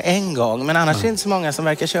farbror gjorde det en gång, men annars är det inte så många som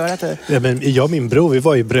verkar köra det. Ja, men jag och min bror, vi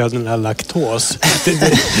var ju bröderna laktos.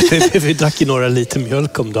 Vi drack ju några liter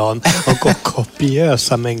mjölk om dagen och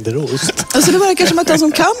kopiösa mängder ost. Alltså det verkar som att de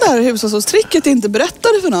som kan det här hushållsostricket inte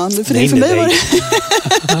berättade för någon. För för mig var det...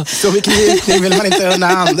 Så mycket njutning vill man inte unna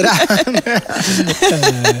andra.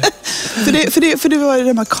 för det var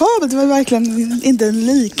remarkabelt. Det var verkligen inte en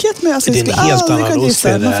likhet med... Alltså, det är en helt annan ost.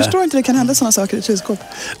 Man förstår inte, det kan hända sådana saker i kylskåp.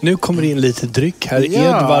 Nu kommer det in lite dryck här. Ja,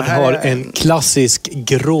 Edvard har en klassisk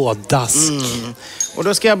grådask. Och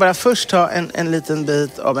då ska jag bara först ta en liten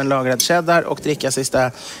bit av en lagrad cheddar och dricka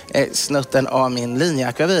sista snutten av min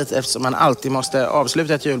linjeakvavit, eftersom man alltid måste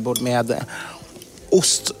avsluta ett julbord med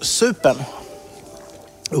ostsupen.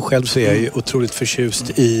 Och själv så är jag ju otroligt förtjust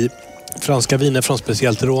i franska viner från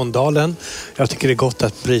speciellt Råndalen. Jag tycker det är gott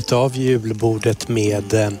att bryta av julbordet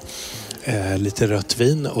med lite rött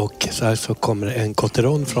vin, och så här så kommer en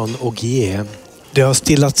Cotteron från Augier. Det har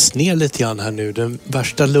stillats ner lite grann här nu. Den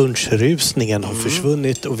värsta lunchrusningen har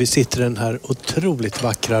försvunnit och vi sitter i den här otroligt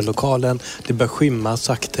vackra lokalen. Det börjar skymma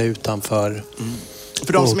sakta utanför.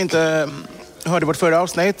 För de som inte hörde vårt förra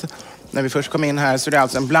avsnitt, när vi först kom in här, så är det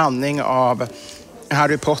alltså en blandning av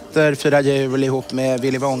Harry Potter, 4 jul ihop med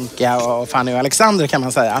Willy Wonka och Fanny och Alexander, kan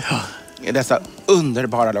man säga. I dessa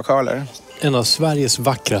underbara lokaler. En av Sveriges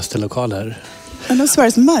vackraste lokaler. En av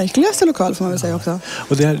Sveriges märkligaste lokal får man väl säga också.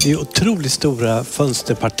 Och det är otroligt stora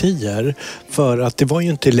fönsterpartier, för att det var ju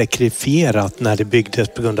inte elektrifierat när det byggdes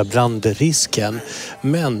på grund av brandrisken.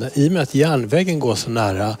 Men i och med att järnvägen går så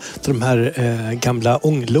nära, så de här gamla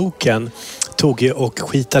ångloken tog ju och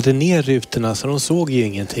skitade ner rutorna, så de såg ju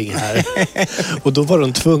ingenting här. Och då var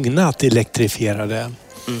de tvungna att elektrifiera det.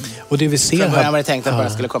 Och det vi ser från början här, var det tänkt att bara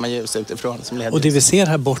skulle komma ljus utifrån som ledljus. och det vi ser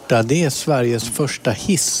här borta, det är Sveriges första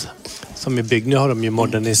hiss som är byggd. Nu har de ju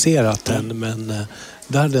moderniserat den, men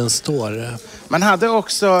där den står. Man hade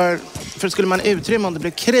också, för skulle man utrymma om det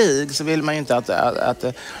blev krig, så vill man ju inte att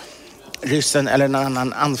ryssen eller någon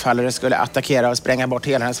annan anfallare skulle attackera och spränga bort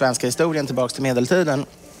hela den svenska historien tillbaka till medeltiden.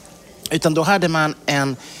 Utan då hade man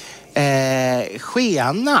en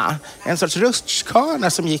skena. En sorts rutschkana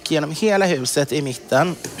som gick genom hela huset i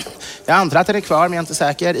mitten. Jag antar att den är kvar, men jag är inte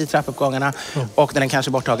säker, i trappuppgångarna. Och den är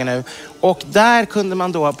kanske borttagen nu. Och där kunde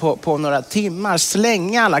man då på några timmar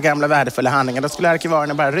slänga alla gamla värdefulla handlingar. Då skulle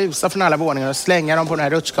arkivarierna bara rusa från alla våningar och slänga dem på den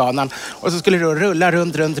här rutschkanan. Och så skulle det då rulla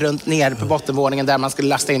runt ner på bottenvåningen där man skulle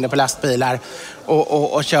lasta in det på lastbilar.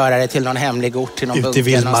 Och köra det till någon hemlig ort, till någon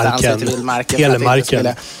bunker någonstans ute i vildmarken. Telemarken.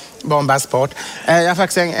 Bombas bort. Jag har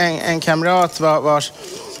faktiskt en kamrat vars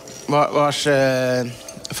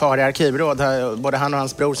far i arkivråd. Både han och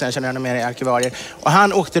hans bror, sen känner jag honom mer i arkivarier. Och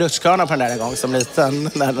han åkte rutschkana på den där en gång som liten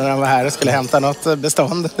när han var här och skulle hämta något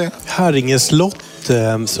bestånd. Herringe slott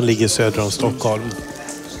som ligger söder om Stockholm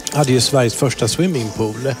hade ju Sveriges första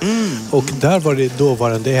swimmingpool. Och där var det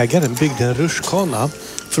dåvarande ägaren byggde en rutschkana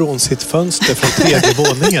från sitt fönster från 3:e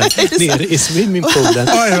våningen ner i swimmingpoolen.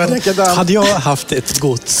 Hade jag haft ett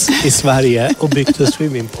gods i Sverige och byggt en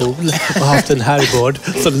swimmingpool och haft en herrgård,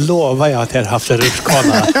 så lovar jag att jag hade haft en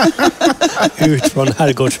rutschkana ut från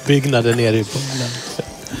herrgårdsbyggnaden ner i poolen.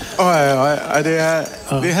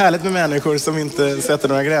 Det är härligt med människor som inte sätter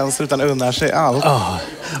några gränser utan unnar sig allt.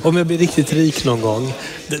 Om jag blir riktigt rik någon gång,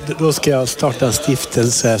 då ska jag starta en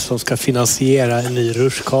stiftelse som ska finansiera en ny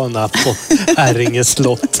rutschkana på Herringe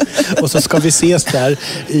slott. Och så ska vi ses där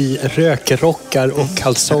i rökrockar och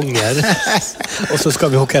kalsonger. Och så ska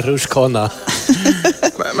vi åka rutschkana.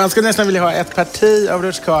 Man skulle nästan vilja ha ett parti av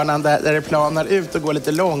rutschkanan där det planar ut och går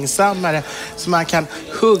lite långsammare. Så man kan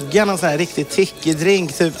hugga någon sån här riktigt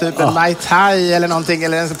tickig-drink, typ en Mai Tai eller någonting,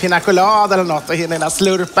 eller en pina colada eller något, och hinna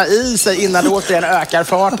slurpa i sig innan det återigen ökar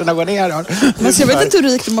farten och går neråt. Men jag vet inte hur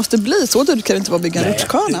rik det måste bli. Så dyrt kan det inte vara att bygga en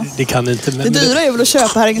rutschkana. Det kan inte. Det dyra är väl att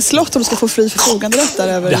köpa Herringe slott om du ska få fri förfoganderätt där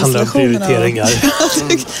över. Det handlar om prioriteringar.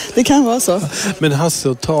 Det kan vara så. Men Hasse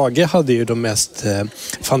och Tage hade ju de mest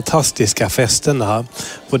fantastiska festerna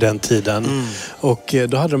på den tiden. Och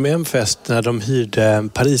då hade de en fest när de hyrde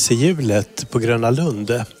Pariserhjulet på Gröna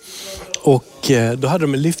Lund. Och då hade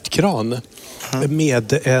de en lyftkran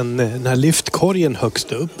med den här lyftkorgen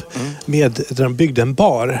högst upp, där de byggde en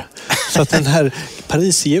bar. Så att den här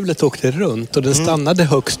Pariserhjulet åkte runt och den stannade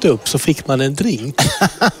högst upp, så fick man en drink.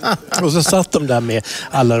 Och så satt de där med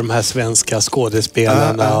alla de här svenska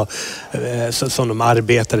skådespelarna som de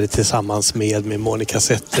arbetade tillsammans med Monica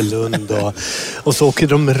Zetterlund. Och så åker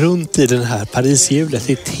de runt i den här Pariserhjulet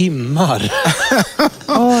i timmar.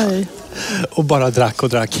 Oj. Och bara drack och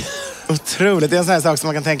drack. Otroligt. Det är en sån här sak som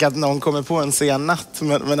man kan tänka att någon kommer på en sen natt,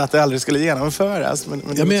 men att det aldrig skulle genomföras.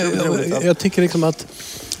 Jag tycker liksom att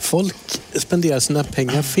folk spenderar sina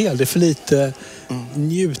pengar fel. Det är för lite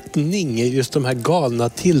njutning i just de här galna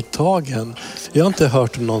tilltagen. Jag har inte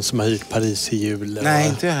hört om någon som har hyrt Pariserhjul. Nej,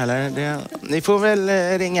 inte jag heller. Ni får väl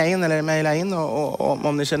ringa in eller mejla in och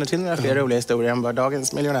om ni känner till några fler roliga historier än vad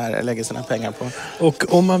dagens miljonärer lägger sina pengar på. Och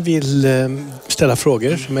om man vill ställa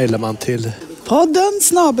frågor så mejlar man till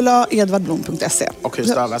podden@edvardblom.se. Och hur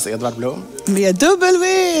stavas Edvard Blom? Med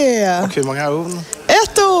W. Och hur många ord? 1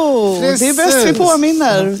 ord. Det är bäst vi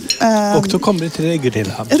påminner. Och då kommer det till dig,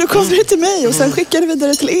 Gunilla. Ja, då kommer det till mig och sen skickar det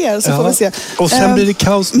vidare till er, så får vi se. Och sen blir det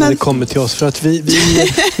kaos när det kommer till oss, för att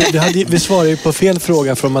vi svarar ju på fel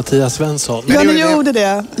fråga från Mattias Svensson. Ja, ni gjorde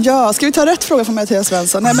det. Ja, ska vi ta rätt fråga från Mattias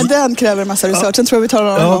Svensson? Nej, men den kräver en massa research. Sen tror jag vi tar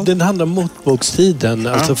någon gång. Den handlar om motbokstiden,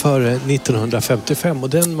 alltså före 1955. Och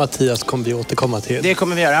den, Mattias, kommer vi återkomma till. Det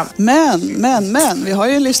kommer vi göra. Men. Vi har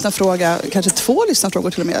ju en lyssnarfråga, kanske 2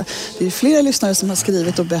 lyssnarfrågor till och med. Det är ju flera lyssnare som har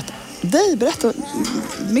skrivit och bett dig berätta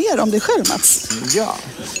mer om dig själv, Mats. Ja.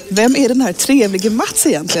 Vem är den här trevlige Mats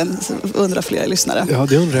egentligen, undrar flera lyssnare. Ja,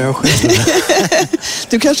 det undrar jag själv.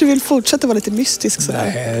 Du kanske vill fortsätta vara lite mystisk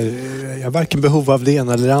sådär? Nej, jag har varken behov av det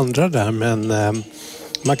ena eller det andra där, men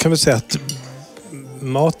man kan väl säga att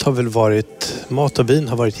mat och vin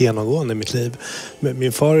har varit genomgående i mitt liv.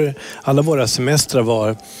 Min far, alla våra semestrar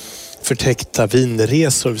var förtäckta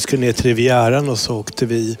vinresor. Vi skulle ner till Rivieran och så åkte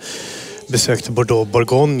vi, besökte Bordeaux,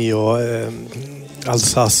 Bourgogne och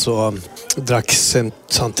Alsace och drack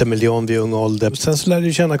Saint-Emilion vid ung ålder. Sen så lärde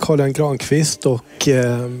jag känna Carl-Jan Granqvist och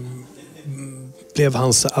blev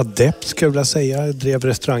hans adept, skulle jag vilja säga. Jag drev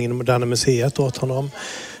restaurangen i Moderna Museet åt honom.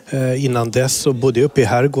 Innan dess så bodde jag uppe i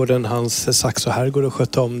herrgården, hans Saxo herrgård, och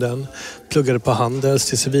skötte om den. Pluggade på Handels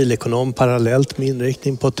till civilekonom parallellt med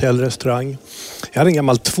inriktning på hotell och restaurang. Jag hade en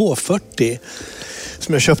gammal 240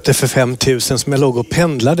 som jag köpte för 5 000 som jag låg och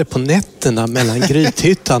pendlade på nätterna mellan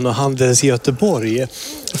Grythyttan och Handels i Göteborg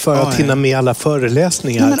för att hinna med alla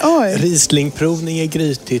föreläsningar. Rieslingprovning i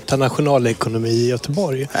Grythyttan, nationalekonomi i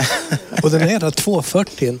Göteborg. Och den här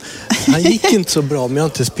 240, han gick inte så bra om jag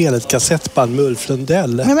inte spelade ett kassettband med Ulf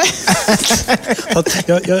Lundell.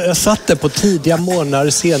 Jag satt där på tidiga morgnar,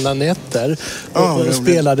 sena nätter och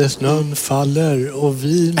spelade Snön faller och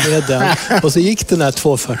vi med den. Och så gick den här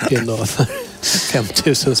 240 då för 5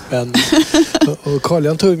 000 spänn. Och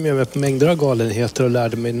Carl-Jan tog med mig på mängder av galenheter och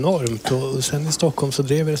lärde mig enormt. Och sen i Stockholm så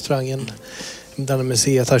drev jag restaurangen Moderna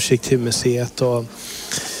museet, Arkitekturmuseet och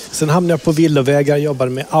sen hamnade jag på villovägar,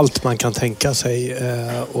 jobbade med allt man kan tänka sig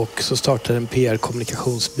och så startade en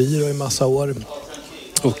PR-kommunikationsbyrå i massa år.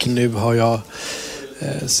 Och nu har jag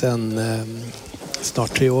sen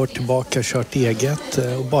snart 3 år tillbaka kört eget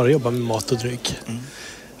och bara jobbar med mat och dryck.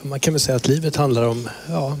 Man kan väl säga att livet handlar om,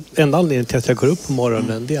 en anledning till att jag går upp på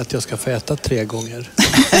morgonen det är att jag ska få äta 3 gånger.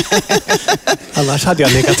 Annars hade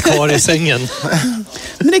jag legat kvar i sängen.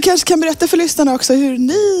 Men ni kanske kan berätta för lyssnarna också hur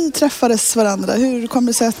ni träffades varandra. Hur kom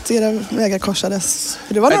det sig att era vägar korsades?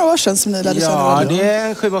 För det var några år sedan som ni lärde känna varandra. Ja, det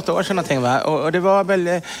är 7-8 år sedan någonting va? Och det var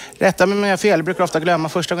väl, rätta mig om jag fel, jag brukar ofta glömma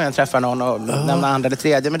första gången jag träffar någon och nämna andra eller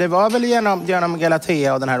tredje. Men det var väl genom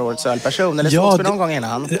Galatea och den här årets ölperson? Eller sågs vi någon gång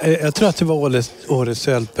innan? Jag tror att det var årets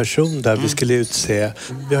ölperson där vi skulle utse.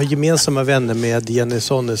 Vi har gemensamma vänner med Jenny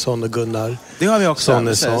Sonnesson och Gunnar. Det har vi också.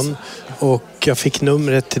 Sonnesson. Och jag fick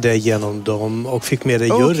numret till dig genom dem och fick med dig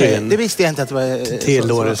juryn. Det visste jag inte att det var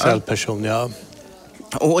till årets ölperson, ja.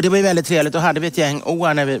 Och det var ju väldigt trevligt. Då hade vi ett gäng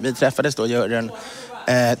år när vi träffades då, juryn,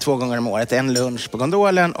 2 gånger om året. En lunch på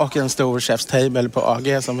Gondolen och en stor chef's table på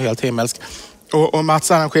AG som var helt himmelsk. Och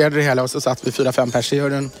Mats arrangerade det hela och så satt vi 4-5 pers i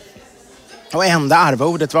juryn. Och enda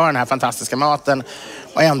arvodet var den här fantastiska maten.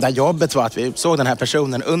 Och enda jobbet var att vi utsåg den här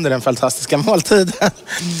personen under den fantastiska måltiden.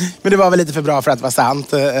 Men det var väl lite för bra för att vara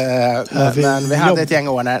sant. Men vi hade ett gäng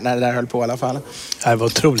år när det där höll på i alla fall. Det var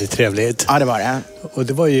otroligt trevligt. Ja, det var det. Och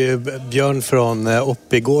det var ju Björn från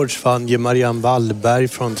Oppigårds, fann ju Marianne Wallberg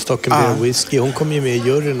från Stockholm Beer Whisky. Hon kom ju med i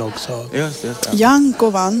juryn också. Just det. Janko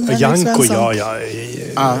vann. Janko,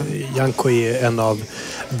 Janko är en av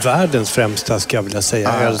världens främsta, ska jag vilja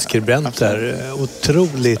säga, ölskribenter.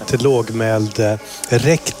 Otroligt lågmäld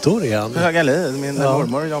rektor igen. Högalid, min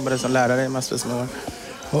mormor jobbade som lärare i massvis med år.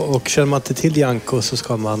 Och känner man inte till Janko så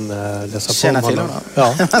ska man läsa på honom.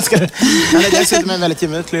 Ja. Han är dessutom en väldigt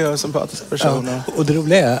gemytlig och sympatisk person. Ja. Och det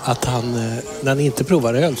roliga är att han, när han inte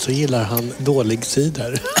provar öl så gillar han dålig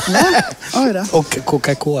cider. Och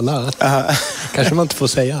Coca-Cola. Kanske man inte får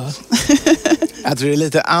säga. Jag tror det är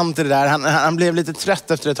lite anti det där. Han blev lite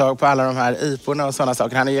trött efter ett tag på alla de här IPorna och sådana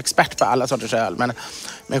saker. Han är ju expert på alla sorters öl.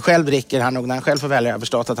 Men själv dricker han nog, när han själv får välja, jag har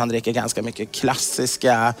förstått att han dricker ganska mycket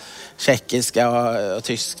klassiska, tjeckiska och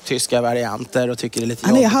tyska varianter och tycker det är lite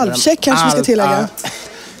jobbigt. Han är halvtjeck kanske vi ska tillägga.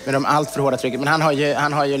 Med de allt för hårda trycket. Men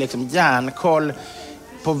han har ju liksom järnkoll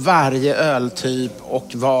på varje öltyp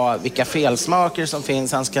och vilka felsmaker som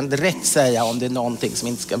finns. Han ska direkt säga om det är någonting som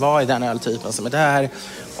inte ska vara i den öltypen som är där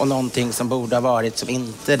och någonting som borde ha varit som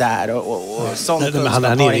inte är där och sånt. Men han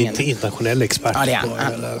är inte internationell expert på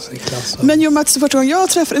klass. Men jo, Mats, första gången jag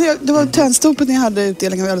träffade, det var Tennstopet ni hade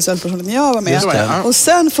utdelning av ölsälpersoner när jag var med. Och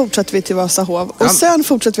sen fortsatte vi till Vasahov. Och sen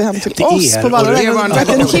fortsatte vi hem till oss på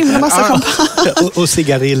Vallarvägen. En himla massa champagne. Och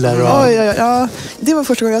cigariller. Ja, det var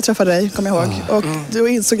första gången jag träffade dig, kommer jag ihåg. Och då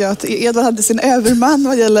insåg jag att Edvard hade sin överman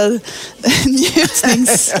vad gäller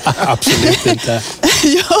njutnings... Absolut inte.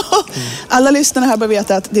 Ja, alla lyssnare här bör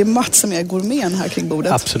veta att det är Mats som är gourmeten här kring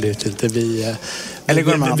bordet. Absolut inte.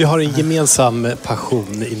 Vi har en gemensam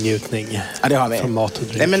passion i njutning. Ja, det har vi. Från mat och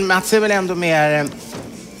dryck. Nej, men Mats är väl ändå mer...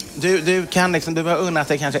 Du kan liksom, du har unnat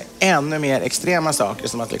dig kanske ännu mer extrema saker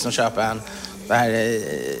som att liksom köpa en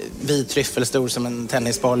vit tryffelstor som en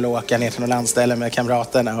tennisboll och åka ner till någon landställe med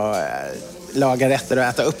kamraterna och laga rätter och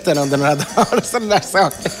äta upp den under några dagar och sådana där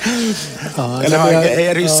saker. Ja, eller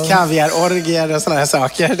ha rysk kaviarorgier och sådana här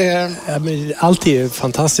saker. Men allt är ju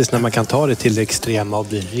fantastiskt när man kan ta det till det extrema och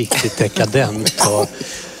bli riktigt dekadent. Och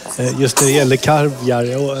just när det gäller kaviar,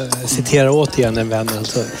 jag citerar återigen en vän,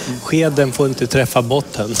 alltså, skeden får inte träffa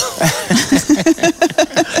botten.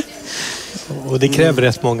 Och det kräver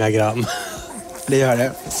rätt många gram. Det gör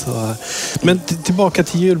det. Så, men tillbaka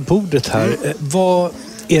till julbordet här. Vad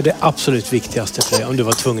är det absolut viktigaste för dig om du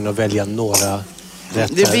var tvungen att välja några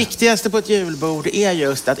rätter? Det viktigaste på ett julbord är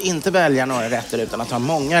just att inte välja några rätter utan att ha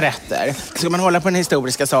många rätter. Ska man hålla på den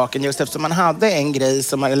historiska saken, just eftersom man hade en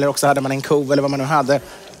gris eller också hade man en ko eller vad man nu hade,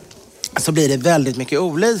 så blir det väldigt mycket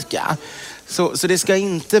olika. Så det ska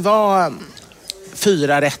inte vara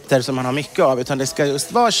 4 rätter som man har mycket av, utan det ska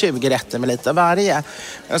just vara 20 rätter med lite av varje.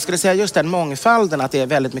 Jag skulle säga just den mångfalden, att det är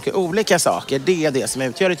väldigt mycket olika saker, det är det som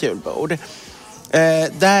utgör ett julbord.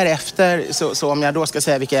 Därefter, så om jag då ska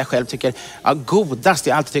säga vilka jag själv tycker godast,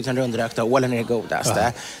 jag har alltid tyckt den rundrökta ålen är det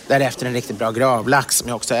godaste. Ja. Därefter en riktigt bra gravlax som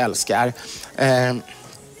jag också älskar.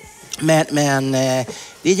 Men det är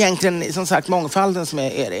egentligen som sagt mångfalden som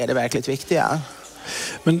är det verkligt viktiga.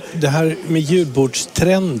 Men det här med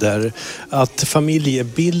julbordstrender, att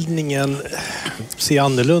familjebildningen ser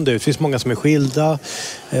annorlunda ut. Det finns många som är skilda.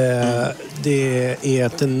 Det är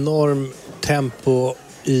ett enormt tempo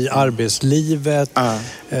i arbetslivet.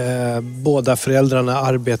 Båda föräldrarna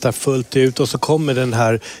arbetar fullt ut och så kommer den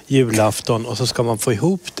här julafton och så ska man få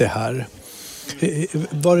ihop det här.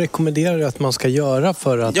 Vad rekommenderar du att man ska göra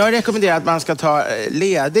för att... Jag rekommenderar att man ska ta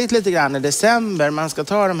ledigt lite grann i december. Man ska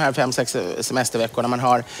ta de här 5-6 semesterveckorna man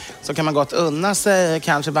har. Så kan man gott unna sig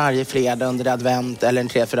kanske varje fredag under advent eller en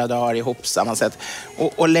 3-4 dagar ihop sammansatt.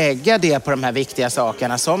 Och lägga det på de här viktiga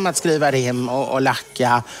sakerna som att skriva rim och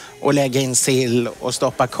lacka och lägga in sill och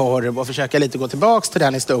stoppa korv och försöka lite gå tillbaks till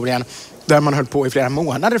den historien där man höll på i flera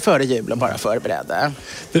månader före jul och bara förberedde.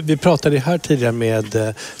 Vi pratade här tidigare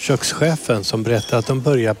med kökschefen som berättade att de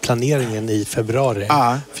börjar planeringen i februari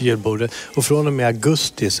för julbordet. Och från och med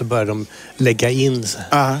augusti så börjar de lägga in,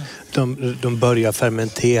 de börjar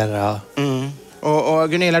fermentera. Och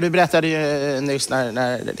Gunilla, du berättade ju nyss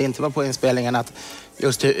när det inte var på inspelningen att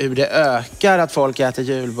just hur det ökar att folk äter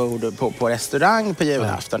julbord på restaurang på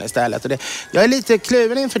julafton istället. Och jag är lite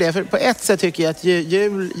kluven inför det, för på ett sätt tycker jag att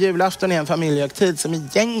julafton är en familjehögtid som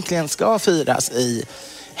egentligen ska firas i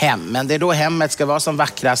hemmen. Det är då hemmet ska vara som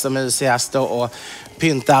vackrast och mysigast och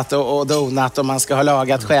pyntat och donat och man ska ha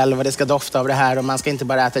lagat själv och det ska dofta av det här och man ska inte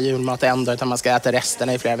bara äta julmat en dag utan man ska äta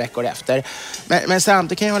resterna i flera veckor efter. Men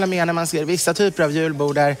samtidigt kan jag hålla med när man ser vissa typer av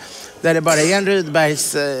julbord där det bara är en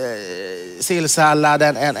Rydbergs sillsallad,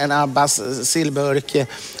 en Abbas sillburk,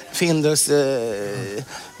 Findus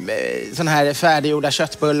sån här färdiggjorda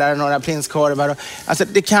köttbullar och några prinskorvar. Alltså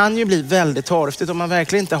det kan ju bli väldigt torftigt om man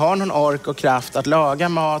verkligen inte har någon ork och kraft att laga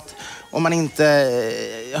mat. Om man inte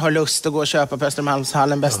har lust att gå och köpa på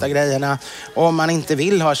Östermalmshallen bästa grejerna. Och om man inte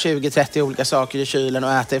vill ha 20-30 olika saker i kylen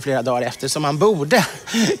och äta i flera dagar efter som man borde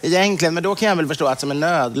egentligen. Men då kan jag väl förstå att som en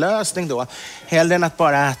nödlösning då, hellre än att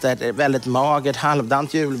bara äta ett väldigt magert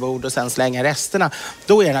halvdant julbord och sen slänga resterna.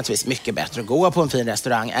 Då är det naturligtvis mycket bättre att gå på en fin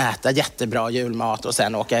restaurang, äta jättebra julmat och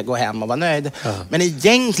sen gå hem och vara nöjd. Men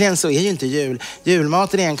egentligen så är ju inte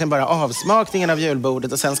julmaten egentligen bara avsmakningen av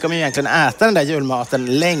julbordet och sen ska man ju egentligen äta den där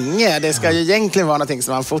julmaten länge. Det ska ju egentligen vara någonting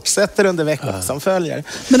som man fortsätter under veckan som följer.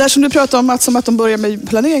 Men där som du pratar om att de börjar med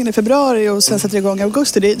planeringen i februari och sen sätter igång i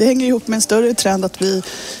augusti, det hänger ihop med en större trend att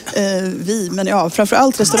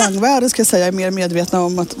framförallt restaurangvärlden ska jag säga är mer medvetna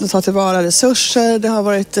om att ta tillvara resurser. Det har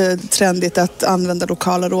varit trendigt att använda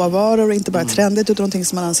lokala råvaror och inte bara trendigt utan någonting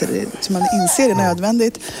som man inser är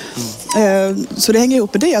nödvändigt. Så det hänger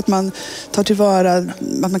ihop med det att man tar tillvara,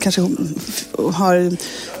 att man kanske har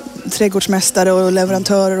trädgårdsmästare och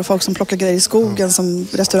leverantörer och folk som plockar grejer i skogen som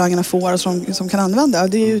restaurangerna får och som kan använda.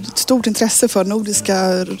 Det är ju ett stort intresse för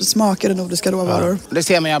nordiska smaker och nordiska råvaror. Det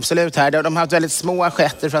ser man ju absolut här. De har haft väldigt små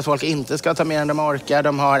assietter för att folk inte ska ta mer än de orkar.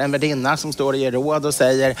 De har en värdinna som står och ger råd och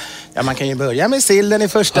säger man kan ju börja med sillen i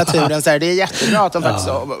första turen. Så här, det är jättebra att de faktiskt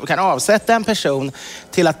kan avsätta en person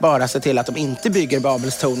till att bara se till att de inte bygger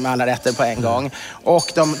Babels torn med alla rätter på en gång.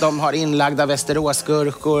 Och de har inlagda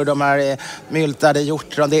västeråsgurkor, de har myltade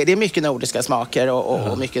hjortron. Det är mycket nordiska smaker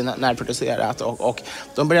och mycket närproducerat. Och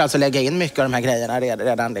de börjar alltså lägga in mycket av de här grejerna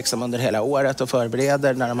redan liksom under hela året och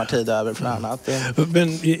förbereder när de har tid över för annat.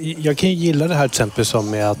 Men jag kan ju gilla det här till exempel som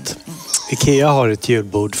med att IKEA har ett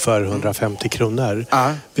julbord för 150 kronor.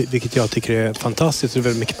 Vilket jag tycker är fantastiskt. Det är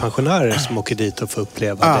väldigt mycket pensionärer som åker dit och får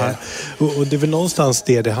uppleva det. Och det är väl någonstans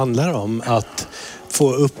det handlar om. Att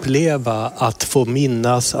få uppleva, att få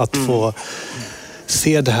minnas, att få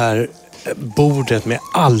se det här bordet med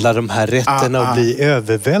alla de här rätterna och bli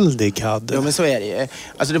överväldigad. Jo, men så är det ju.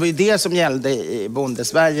 Alltså det var ju det som gällde i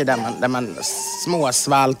Bondesverige där man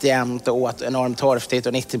småsvalt jämt och åt enormt torftigt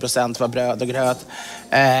och 90% var bröd och gröt.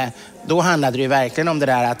 Då handlade det ju verkligen om det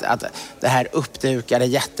där att det här uppdukade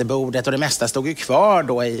jättebordet och det mesta stod ju kvar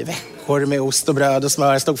då i veckor med ost och bröd och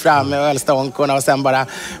smör stod framme och ölstånkorna och sen bara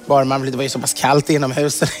man, det var ju så pass kallt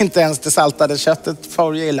inomhus så inte ens det saltade köttet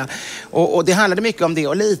får gilla. Och det handlade mycket om det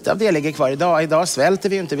och lite av det ligger kvar idag. Idag svälter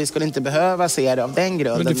vi ju inte, vi skulle inte behöva se det av den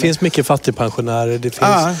grunden. Men det finns mycket fattigpensionärer, det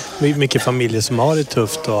finns mycket familjer som har det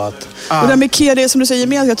tufft och att... Och det med IKEA, det som du säger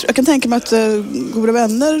med, jag kan tänka mig att goda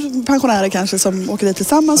vänner, pensionärer kanske som åker dit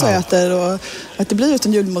tillsammans och äter aktiviteter och att det blir just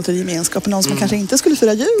en julmåltid i gemenskap. Någon som man kanske inte skulle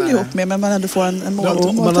fira jul ihop med, men man ändå får en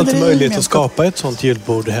måltid. Man har inte möjlighet att skapa ett sånt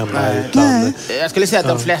julbord hemma. Utan... Jag skulle säga att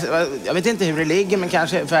de flesta, jag vet inte hur det ligger, men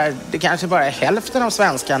det kanske bara är hälften av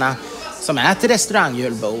svenskarna som äter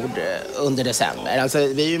restaurangjulbord under december. Alltså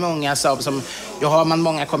vi är ju många som har man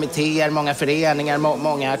många kommittéer, många föreningar,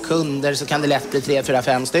 många kunder, så kan det lätt bli 3, 4,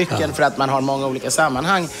 5 stycken för att man har många olika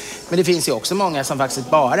sammanhang. Men det finns ju också många som faktiskt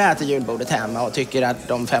bara äter julbordet hemma och tycker att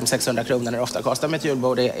de 500-600 kronor det ofta kostar med ett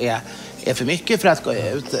julbord är för mycket för att gå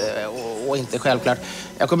ut och inte självklart.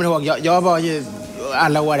 Jag kommer ihåg, jag var ju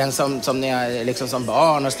alla åren som när jag liksom som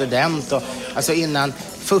barn och student och alltså innan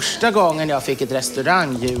första gången jag fick ett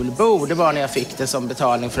restaurangjulbord, det var när jag fick det som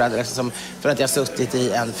betalning för att jag suttit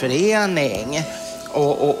i en förening.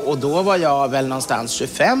 Och då var jag väl någonstans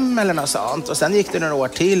 25 eller något sånt. Och sen gick det några år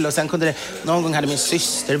till och sen någon gång hade min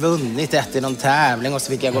syster vunnit i någon tävling och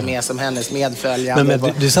så fick jag gå med som hennes medföljande.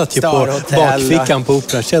 Men du satt ju på bakfickan på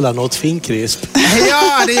Operakällaren och åt finkrisp.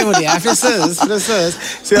 Ja, det gjorde jag. Precis.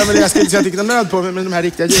 Så jag skulle inte säga att jag fick någon nöd på, men de här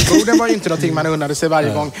riktiga julborden var ju inte någonting man unnade sig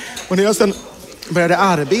varje gång. Och när jag sen började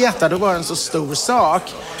arbeta, då var det en så stor sak.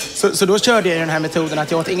 Så då körde jag den här metoden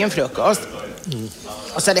att jag åt ingen frukost.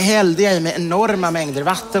 Och sen hällde jag i med enorma mängder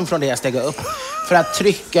vatten från det jag steg upp för att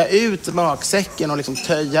trycka ut magsäcken och liksom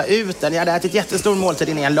töja ut den. Jag hade ätit jättestor måltid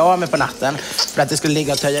innan jag la mig på natten för att det skulle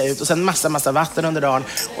ligga och töja ut. Och sen massa vatten under dagen.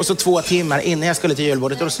 Och så 2 timmar innan jag skulle till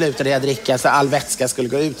julbordet, då slutade jag dricka så all vätska skulle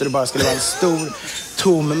gå ut och det bara skulle vara en stor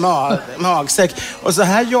tom magsäck. Och så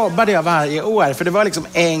här jobbade jag varje år, för det var liksom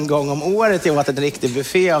en gång om året jag åt ett riktigt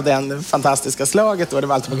buffé av den fantastiska slaget då. Det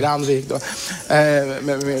var alltid på Grandvik då,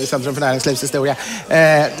 med Centrum för näringslivshistoria.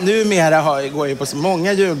 Numera går jag ju på så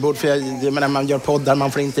många julbord, för jag menar, man gör poddar,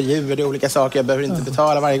 man får intervjuer, det är olika saker, jag behöver inte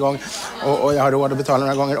betala varje gång och jag har råd att betala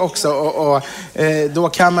några gånger också och då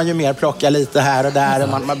kan man ju mer plocka lite här och där och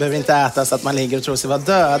man behöver inte äta så att man ligger och tror sig vara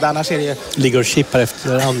död, annars är det ju... Ligger och chippar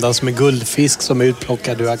efter andan som en guldfisk som är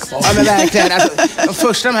utplockad du har kvar. Ja, men verkligen, alltså, de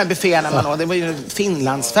första de här bufféerna man åt, det var ju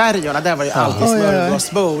Finlandsfärjorna, där var ju alltid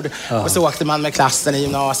smörgåsbord och så åkte man med klassen i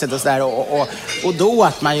gymnasiet och sådär och då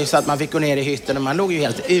åt man ju så att man fick gå ner i hytten och man låg ju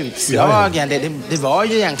helt utslagen. Det var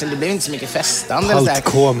ju egentligen, det blev inte så mycket festande.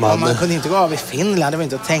 Och man kunde inte gå av i Finland, det var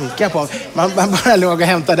inte att tänka på. Man bara låg och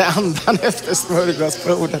hämtade andan efter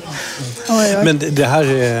smörgåsbordet. Men det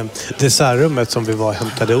här dessertrummet som vi var och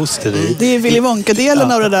hämtade ost i. Det är Willy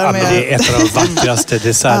Wonka-delen av det där. Men det är ett av de vackraste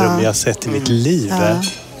dessertrum jag sett i mitt liv.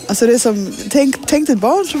 Alltså det är som, tänk ett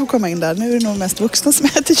barn som får komma in där. Nu är det nog mest vuxna som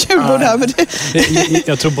äter julbord här. Men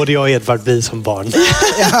jag tror både jag och Edvard blir som barn.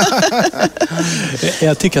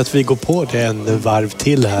 Jag tycker att vi går på det en varv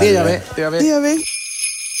till här. Det gör vi.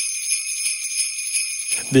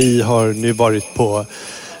 Vi har nu varit på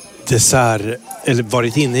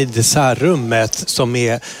varit inne i dessertrummet som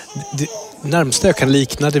är... Närmast jag kan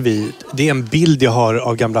likna det vid, det är en bild jag har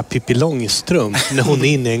av gamla Pippi Långstrump när hon är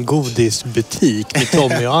inne i en godisbutik med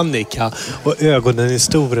Tommy och Annika och ögonen är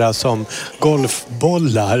stora som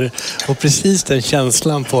golfbollar och precis den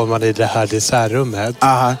känslan får man i det här dessertrummet.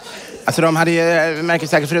 Aha. Alltså de hade ju, märker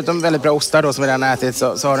säkert, förutom väldigt bra ostar då som vi redan ätit,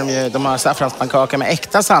 så har de har saffranspannkaka med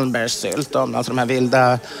äkta sandbärssylt, alltså de här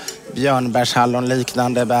vilda björnbärshallon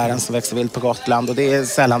liknande bären som växer vilt på Gotland, och det är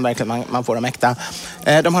sällan verkligen man får dem äkta.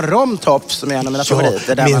 De har romtopp som är en av mina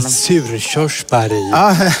favoriter. Där med surkörsbär i.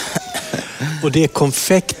 Och det är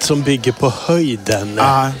konfekt som bygger på höjden.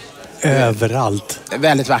 Överallt.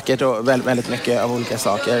 Väldigt vackert och väldigt mycket av olika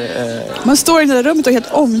saker. Man står i det där rummet och är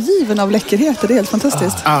helt omgiven av läckerheter. Det är helt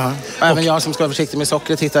fantastiskt. Och även jag som ska vara försiktig med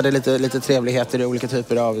sockret hittade lite trevligheter i olika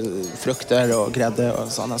typer av frukter och grädde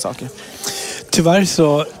och sådana saker. Tyvärr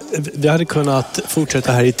så, vi hade kunnat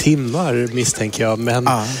fortsätta här i timmar misstänker jag, men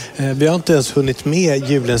vi har inte ens hunnit med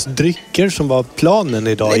julens drycker som var planen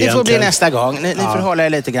idag egentligen. Det får bli nästa gång. Ni får hålla er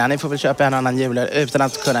lite grann. Ni får väl köpa en annan jul utan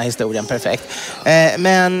att kunna historien perfekt.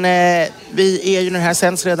 Men vi är ju den här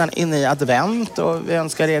sänds redan inne i advent och vi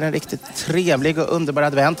önskar er en riktigt trevlig och underbar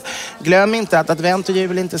advent. Glöm inte att advent och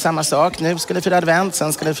jul är inte samma sak. Nu ska ni fira advent,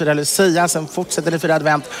 sen ska ni fira Lucia, sen fortsätter ni fira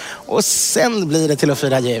advent och sen blir det till att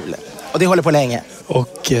fira jul. Och det håller på länge.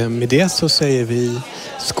 Och med det så säger vi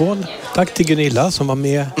skål. Tack till Gunilla som var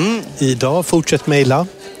med idag. Fortsätt mejla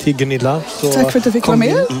till Gunilla. Så tack för att du fick vara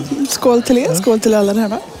med. Skål till er, skål till alla där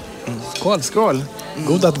hemma. Skål.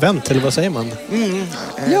 God advent, eller vad säger man?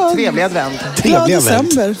 Trevlig advent. Trevlig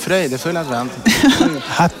advent. Fröjdefull advent.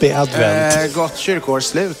 Happy advent. Gott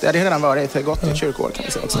kyrkårsslut. Ja, det har redan varit. Gott kyrkår kan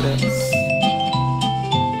vi säga också.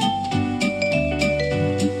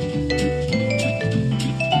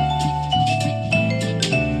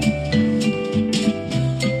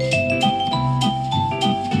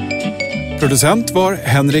 Producent var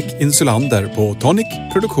Henrik Insulander på Tonic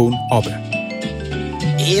Produktion AB.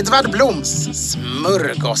 Edvard Bloms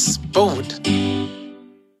smörgåsbord.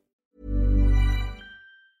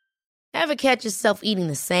 Ever catch yourself eating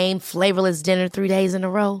the same flavorless dinner 3 days in a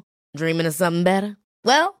row? Dreaming of something better?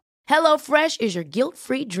 Well, HelloFresh is your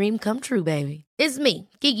guilt-free dream come true, baby. It's me,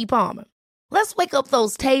 Keke Palmer. Let's wake up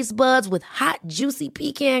those taste buds with hot, juicy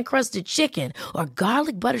pecan-crusted chicken or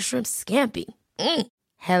garlic butter shrimp scampi.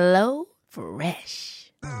 Hello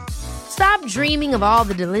Fresh. Stop dreaming of all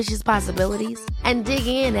the delicious possibilities and dig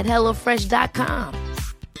in at HelloFresh.com.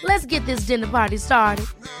 Let's get this dinner party started.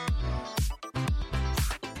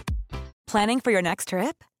 Planning for your next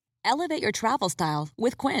trip? Elevate your travel style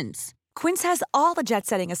with Quince. Quince has all the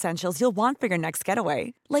jet-setting essentials you'll want for your next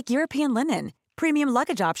getaway, like European linen, premium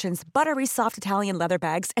luggage options, buttery soft Italian leather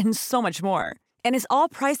bags, and so much more. And is all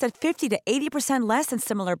priced at 50 to 80% less than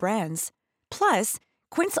similar brands. Plus,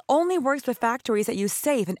 Quince only works with factories that use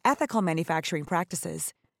safe and ethical manufacturing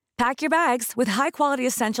practices. Pack your bags with high-quality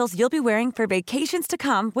essentials you'll be wearing for vacations to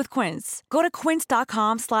come with Quince. Go to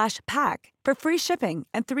quince.com/pack for free shipping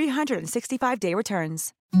and 365-day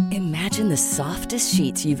returns. Imagine the softest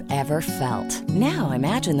sheets you've ever felt. Now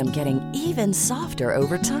imagine them getting even softer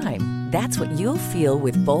over time. That's what you'll feel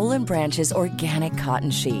with Boll & Branch's organic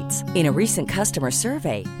cotton sheets. In a recent customer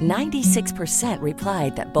survey, 96%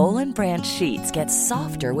 replied that Boll & Branch sheets get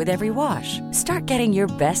softer with every wash. Start getting your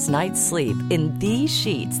best night's sleep in these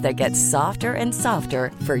sheets that get softer and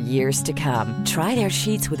softer for years to come. Try their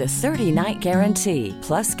sheets with a 30-night guarantee.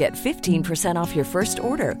 Plus, get 15% off your first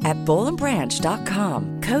order at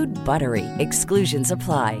bollandbranch.com. Code BUTTERY. Exclusions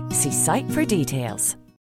apply. See site for details.